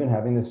says, we've been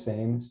having the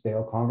same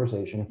stale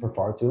conversation for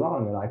far too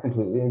long, and I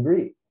completely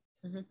agree.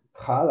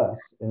 Khalas,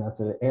 and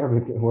that's an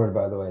Arabic word,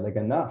 by the way, like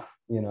enough,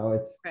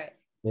 it's right.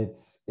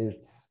 It's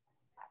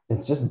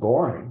just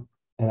boring.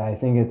 And I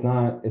think it's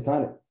not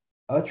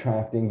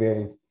attracting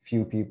very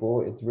few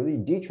people, it's really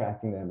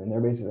detracting them. And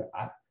they're basically,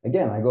 I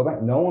go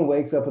back, no one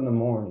wakes up in the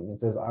morning and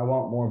says, I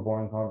want more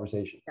boring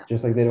conversations. Yeah.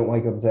 Just like they don't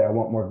wake up and say, I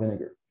want more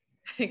vinegar.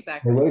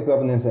 Exactly. They wake up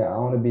and they say, I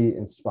want to be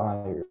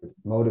inspired,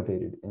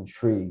 motivated,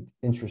 intrigued,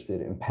 interested,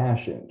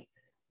 impassioned.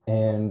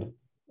 And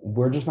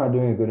we're just not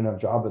doing a good enough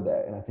job of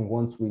that. And I think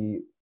once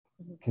we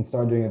can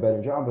start doing a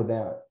better job of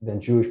that, then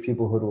Jewish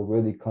peoplehood will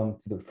really come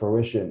to the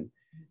fruition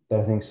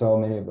that I think so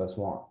many of us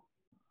want.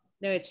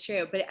 No, it's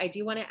true. But I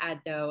do want to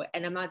add, though,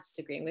 and I'm not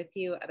disagreeing with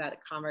you about the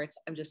converts.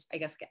 I'm just, I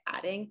guess,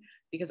 adding,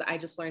 because I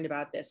just learned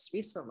about this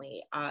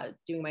recently,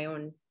 doing my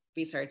own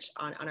research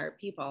on our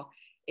people.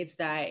 It's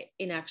that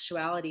in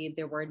actuality,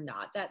 there were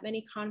not that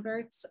many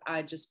converts,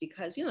 just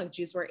because,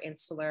 Jews were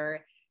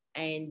insular.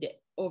 And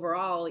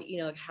overall,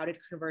 how did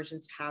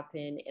conversions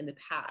happen in the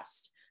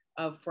past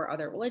for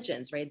other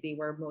religions, right? They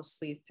were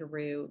mostly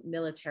through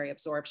military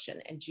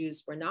absorption, and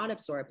Jews were not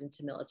absorbed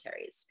into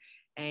militaries.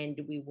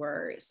 And we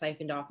were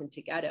siphoned off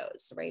into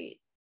ghettos, right?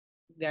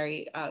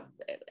 Very,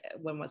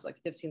 when was like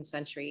 15th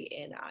century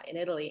in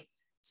Italy.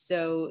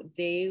 So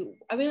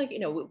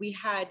we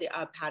had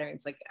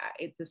patterns like,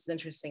 this is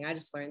interesting. I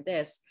just learned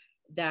this,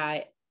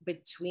 that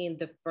between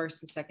the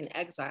first and second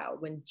exile,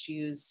 when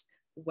Jews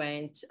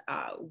went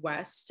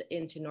west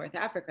into North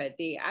Africa,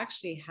 they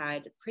actually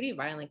had pretty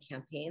violent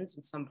campaigns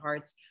in some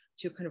parts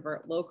to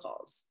convert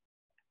locals.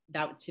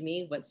 That to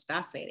me was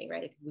fascinating,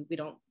 right? We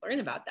don't learn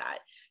about that.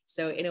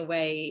 So in a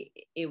way,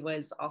 it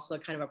was also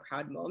kind of a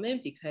proud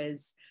moment,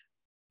 because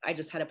I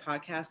just had a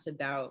podcast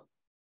about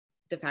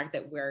the fact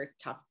that we're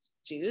tough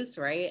Jews,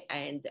 right?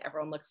 And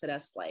everyone looks at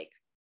us like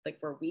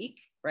we're weak,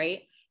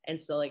 right? And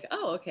so like,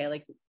 oh, okay,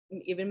 like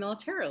even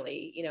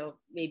militarily,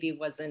 maybe it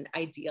wasn't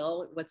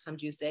ideal what some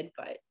Jews did,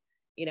 but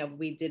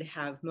we did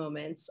have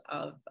moments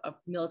of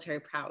military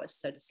prowess,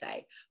 so to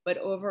say. But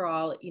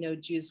overall,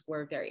 Jews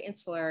were very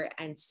insular.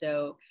 And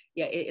so,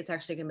 yeah, it's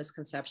actually a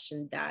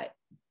misconception that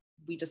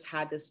we just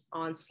had this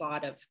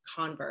onslaught of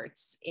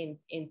converts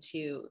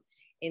into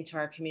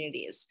our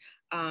communities.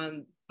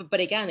 But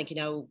again,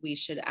 we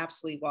should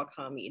absolutely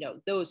welcome,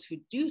 those who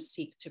do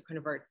seek to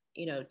convert,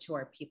 to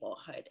our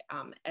peoplehood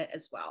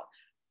as well.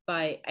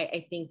 But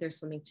I think there's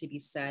something to be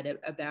said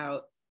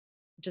about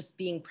just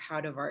being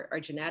proud of our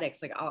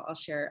genetics. Like I'll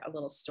share a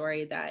little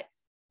story that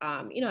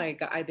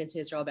I've been to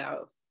Israel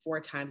about 4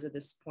 times at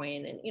this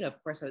point. And,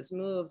 of course I was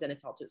moved and I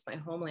felt it was my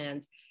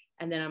homeland.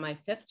 And then on my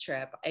 5th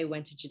trip, I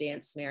went to Judea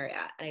and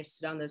Samaria and I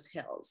stood on those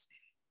hills.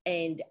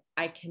 And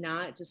I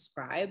cannot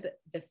describe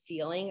the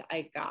feeling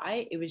I got.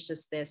 It was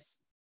just this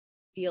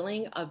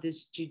feeling of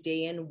this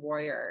Judean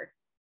warrior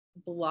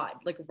blood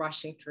like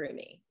rushing through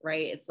me,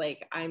 right? It's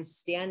like I'm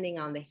standing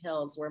on the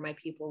hills where my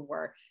people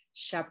were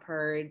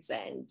shepherds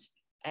and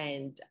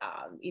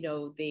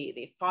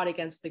they fought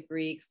against the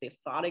Greeks, they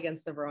fought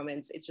against the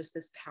Romans. It's just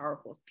this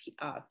powerful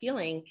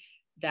feeling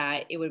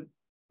that it would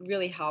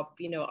really help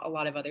a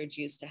lot of other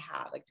Jews to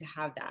have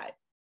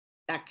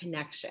that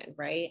connection,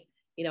 right?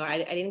 I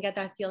didn't get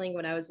that feeling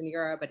when I was in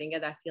Europe. I didn't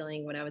get that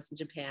feeling when I was in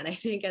Japan. I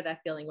didn't get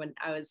that feeling when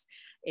I was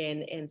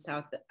in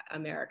South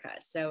America.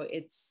 So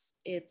it's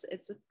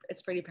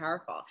pretty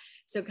powerful.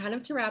 So kind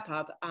of to wrap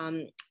up,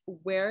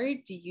 where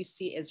do you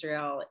see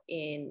Israel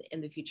in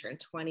the future, in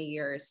 20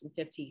 years, in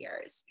 50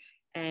 years?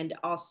 And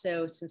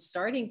also, since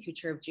starting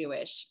Future of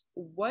Jewish,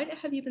 what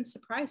have you been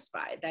surprised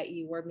by that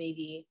you were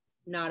maybe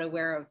not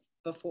aware of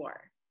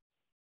before?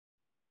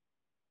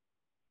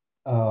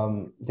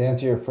 To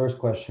answer your first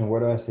question, where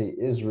do I see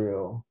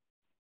Israel?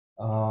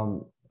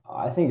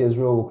 I think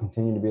Israel will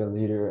continue to be a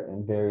leader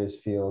in various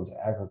fields: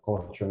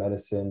 agriculture,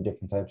 medicine,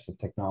 different types of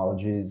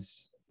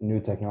technologies,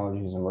 new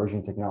technologies,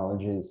 emerging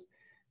technologies,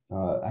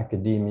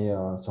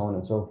 academia, so on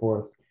and so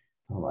forth.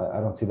 I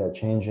don't see that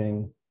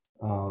changing.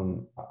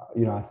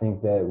 I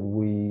think that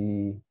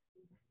we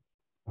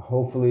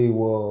hopefully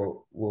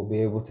will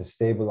be able to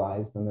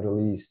stabilize the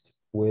Middle East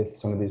with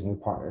some of these new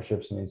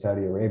partnerships. I mean,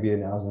 Saudi Arabia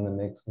now is in the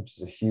mix, which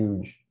is a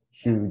huge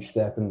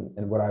step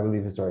in what I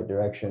believe is the right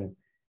direction.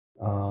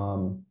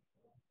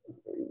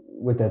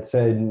 With that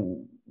said,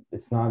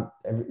 it's not,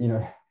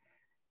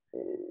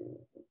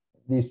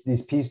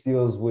 these peace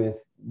deals with,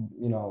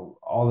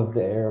 all of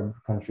the Arab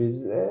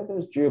countries,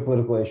 there's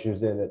geopolitical issues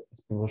there that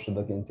people should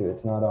look into.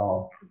 It's not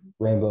all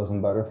rainbows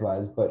and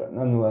butterflies, but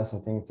nonetheless, I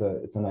think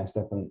it's a nice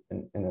step in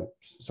a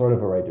sort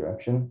of a right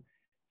direction,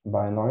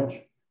 by and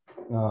large.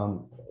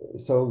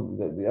 So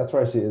that's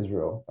where I see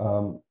Israel.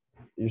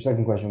 Your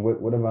second question,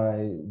 what have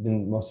I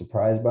been most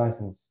surprised by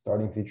since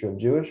starting Future of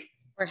Jewish?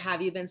 Or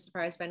have you been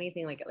surprised by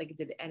anything? Like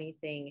did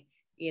anything,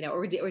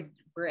 or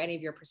were any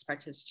of your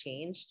perspectives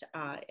changed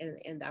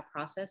in that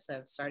process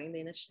of starting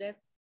the initiative?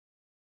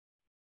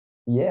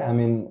 Yeah, I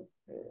mean,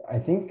 I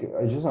think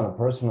just on a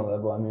personal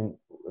level, I mean,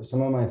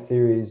 some of my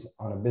theories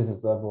on a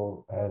business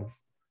level have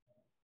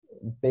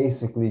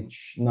basically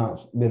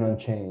not been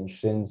unchanged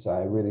since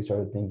I really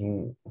started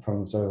thinking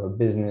from sort of a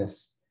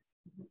business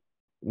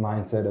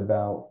mindset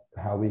about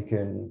how we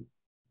can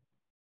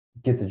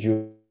get the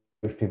Jewish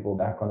people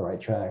back on the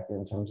right track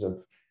in terms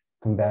of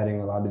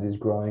combating a lot of these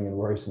growing and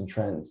worrisome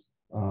trends.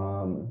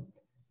 On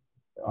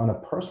a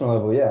personal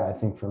level, yeah, I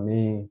think for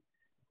me,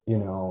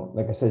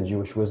 like I said,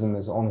 Jewish wisdom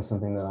is only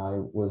something that I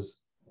was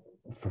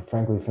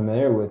frankly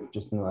familiar with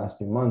just in the last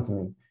few months. I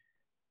mean,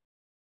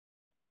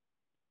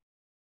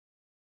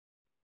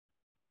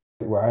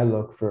 where I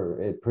look for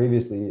it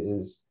previously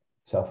is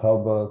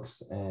self-help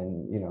books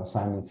and,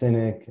 Simon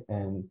Sinek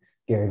and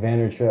Gary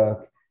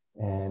Vaynerchuk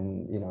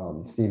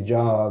and, Steve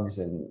Jobs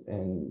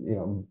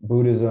and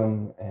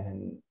Buddhism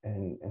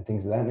and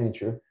things of that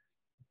nature.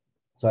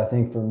 So I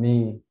think for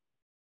me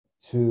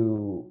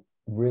to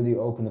really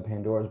open the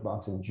Pandora's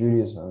box of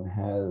Judaism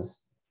has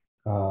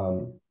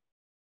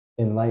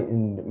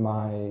enlightened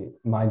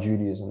my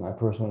Judaism, my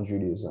personal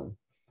Judaism.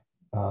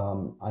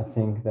 I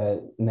think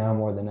that now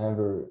more than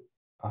ever,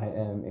 I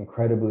am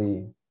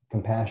incredibly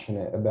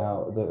compassionate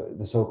about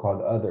the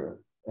so-called other,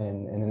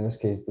 and in this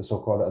case, the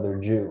so-called other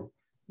Jew.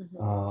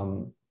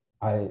 Mm-hmm.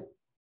 I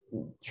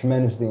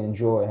tremendously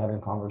enjoy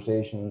having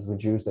conversations with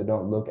Jews that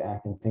don't look,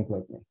 act, and think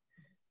like me.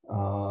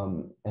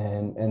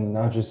 And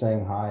not just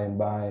saying hi and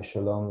bye,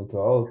 shalom,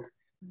 l'to'ot,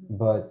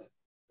 but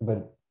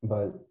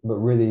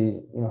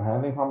really,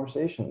 having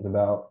conversations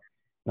about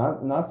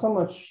not so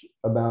much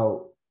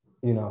about,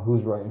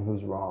 who's right and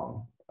who's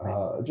wrong.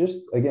 Just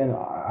again,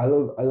 I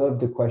love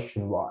the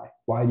question why.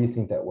 Why do you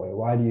think that way?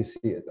 Why do you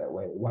see it that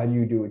way? Why do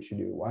you do what you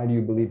do? Why do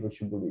you believe what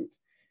you believe?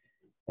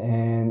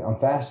 And I'm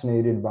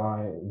fascinated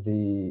by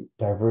the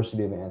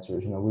diversity of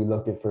answers. We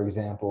look at, for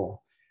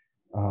example,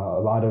 a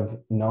lot of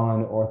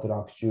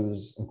non-Orthodox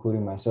Jews,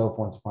 including myself,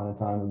 once upon a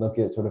time, look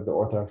at sort of the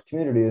Orthodox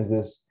community as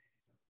this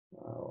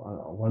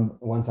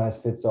one size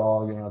fits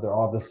all. They're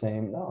all the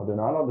same. No, they're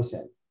not all the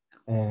same,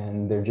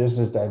 and they're just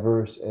as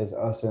diverse as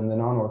us in the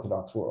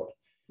non-Orthodox world.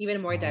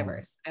 Even more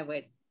diverse, I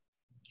would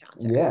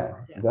counter. Yeah,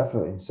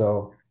 definitely.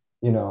 So,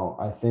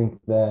 I think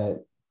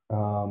that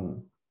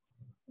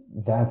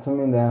that's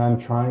something that I'm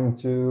trying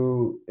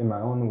to, in my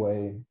own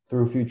way,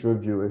 through Future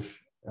of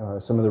Jewish,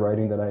 some of the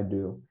writing that I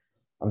do,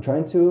 I'm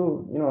trying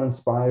to,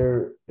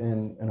 inspire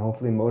and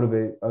hopefully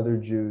motivate other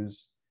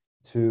Jews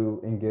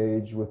to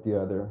engage with the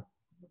other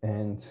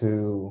and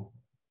to,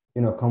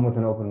 come with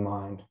an open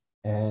mind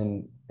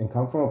and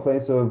come from a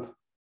place of,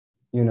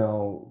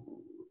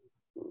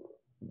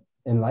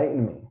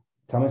 enlighten me,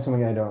 tell me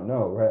something I don't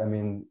know, right? I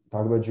mean,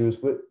 talk about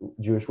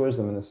Jewish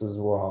wisdom, and this is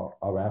where I'll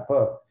wrap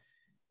up.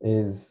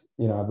 Is,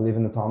 I believe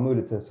in the Talmud,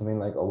 it says something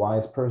like a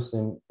wise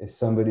person is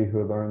somebody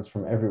who learns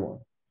from everyone.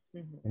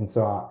 Mm-hmm. And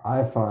so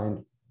I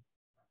find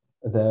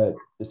that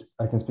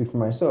I can speak for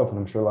myself, and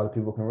I'm sure a lot of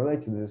people can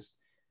relate to this,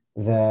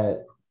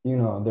 that,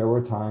 there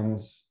were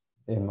times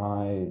in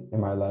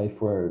my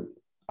life where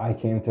I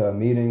came to a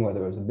meeting,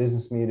 whether it was a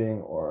business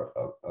meeting or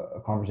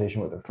a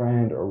conversation with a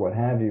friend or what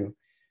have you,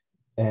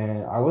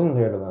 and I wasn't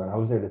there to learn. I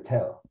was there to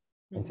tell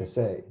and to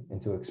say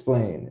and to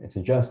explain and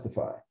to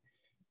justify.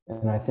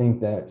 And I think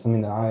that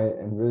something that I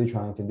am really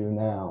trying to do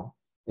now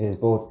is,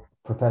 both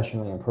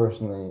professionally and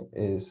personally,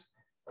 is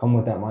come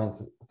with that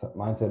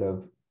mindset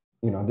of,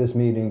 this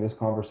meeting, this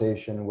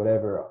conversation,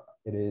 whatever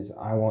it is,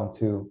 I want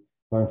to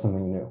learn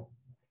something new,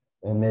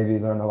 and maybe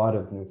learn a lot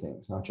of new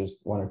things, not just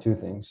one or two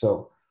things.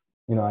 So,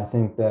 I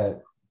think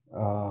that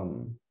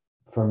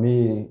for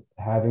me,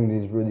 having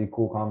these really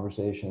cool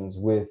conversations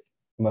with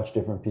much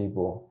different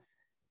people,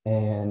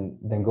 and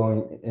then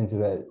going into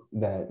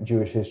that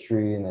Jewish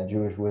history and that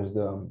Jewish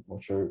wisdom,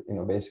 which are,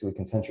 basically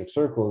concentric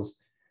circles,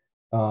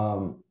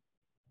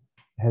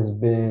 has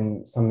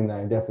been something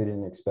that I definitely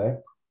didn't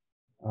expect.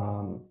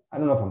 I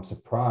don't know if I'm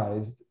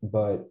surprised,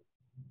 but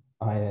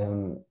I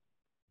am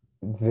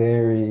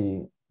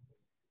very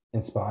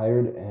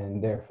inspired,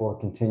 and therefore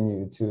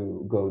continue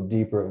to go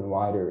deeper and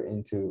wider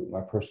into my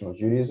personal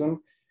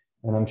Judaism.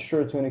 And I'm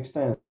sure to an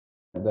extent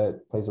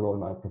that plays a role in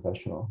my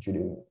professional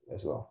Judaism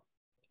as well.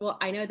 Well,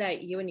 I know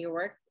that you and your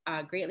work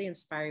greatly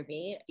inspired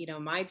me.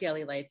 My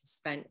daily life is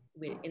spent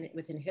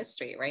within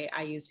history, right?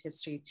 I use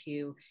history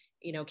to,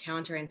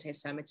 counter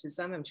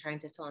anti-Semitism. I'm trying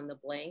to fill in the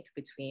blank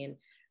between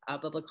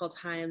biblical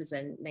times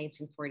and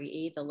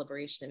 1948, the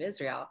liberation of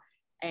Israel.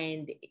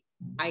 And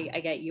I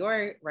get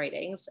your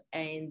writings,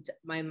 and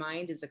my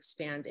mind is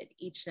expanded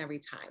each and every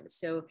time.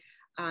 So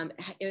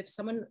if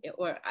someone,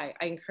 or I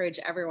encourage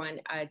everyone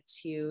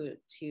to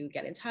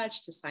get in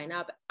touch, to sign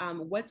up.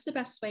 What's the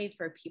best way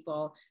for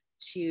people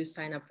to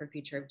sign up for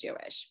Future of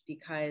Jewish?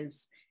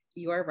 Because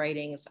your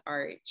writings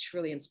are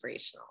truly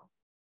inspirational.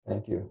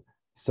 Thank you.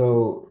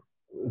 So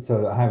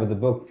I have the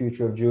book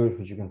Future of Jewish,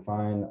 which you can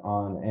find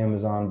on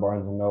Amazon,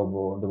 Barnes and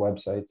Noble, the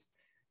websites.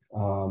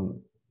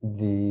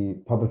 The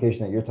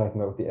publication that you're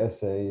talking about with the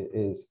essay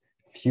is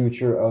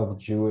Future of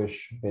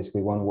Jewish,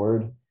 basically one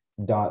word,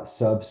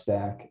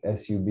 .substack,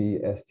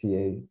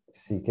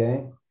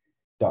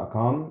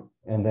 substack.com.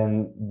 And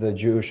then the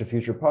Jewish of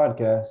Future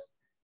podcast,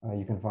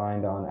 you can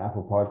find on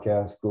Apple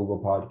Podcasts, Google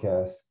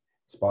Podcasts,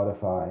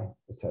 Spotify,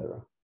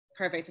 etc.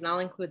 Perfect. And I'll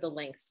include the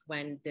links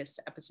when this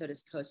episode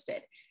is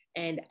posted.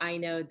 And I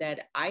know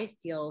that I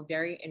feel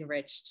very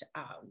enriched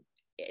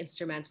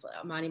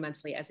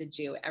monumentally as a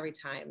Jew every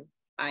time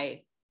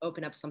I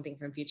open up something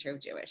from Future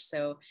of Jewish.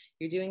 So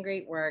you're doing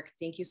great work.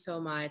 Thank you so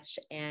much.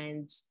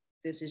 And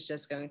this is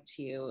just going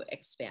to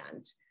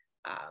expand,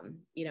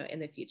 in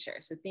the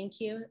future. So thank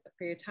you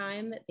for your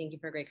time. Thank you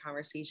for a great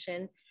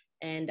conversation.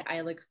 And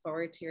I look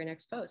forward to your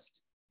next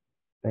post.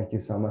 Thank you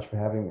so much for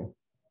having me.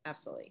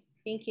 Absolutely.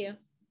 Thank you.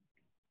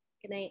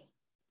 Good night.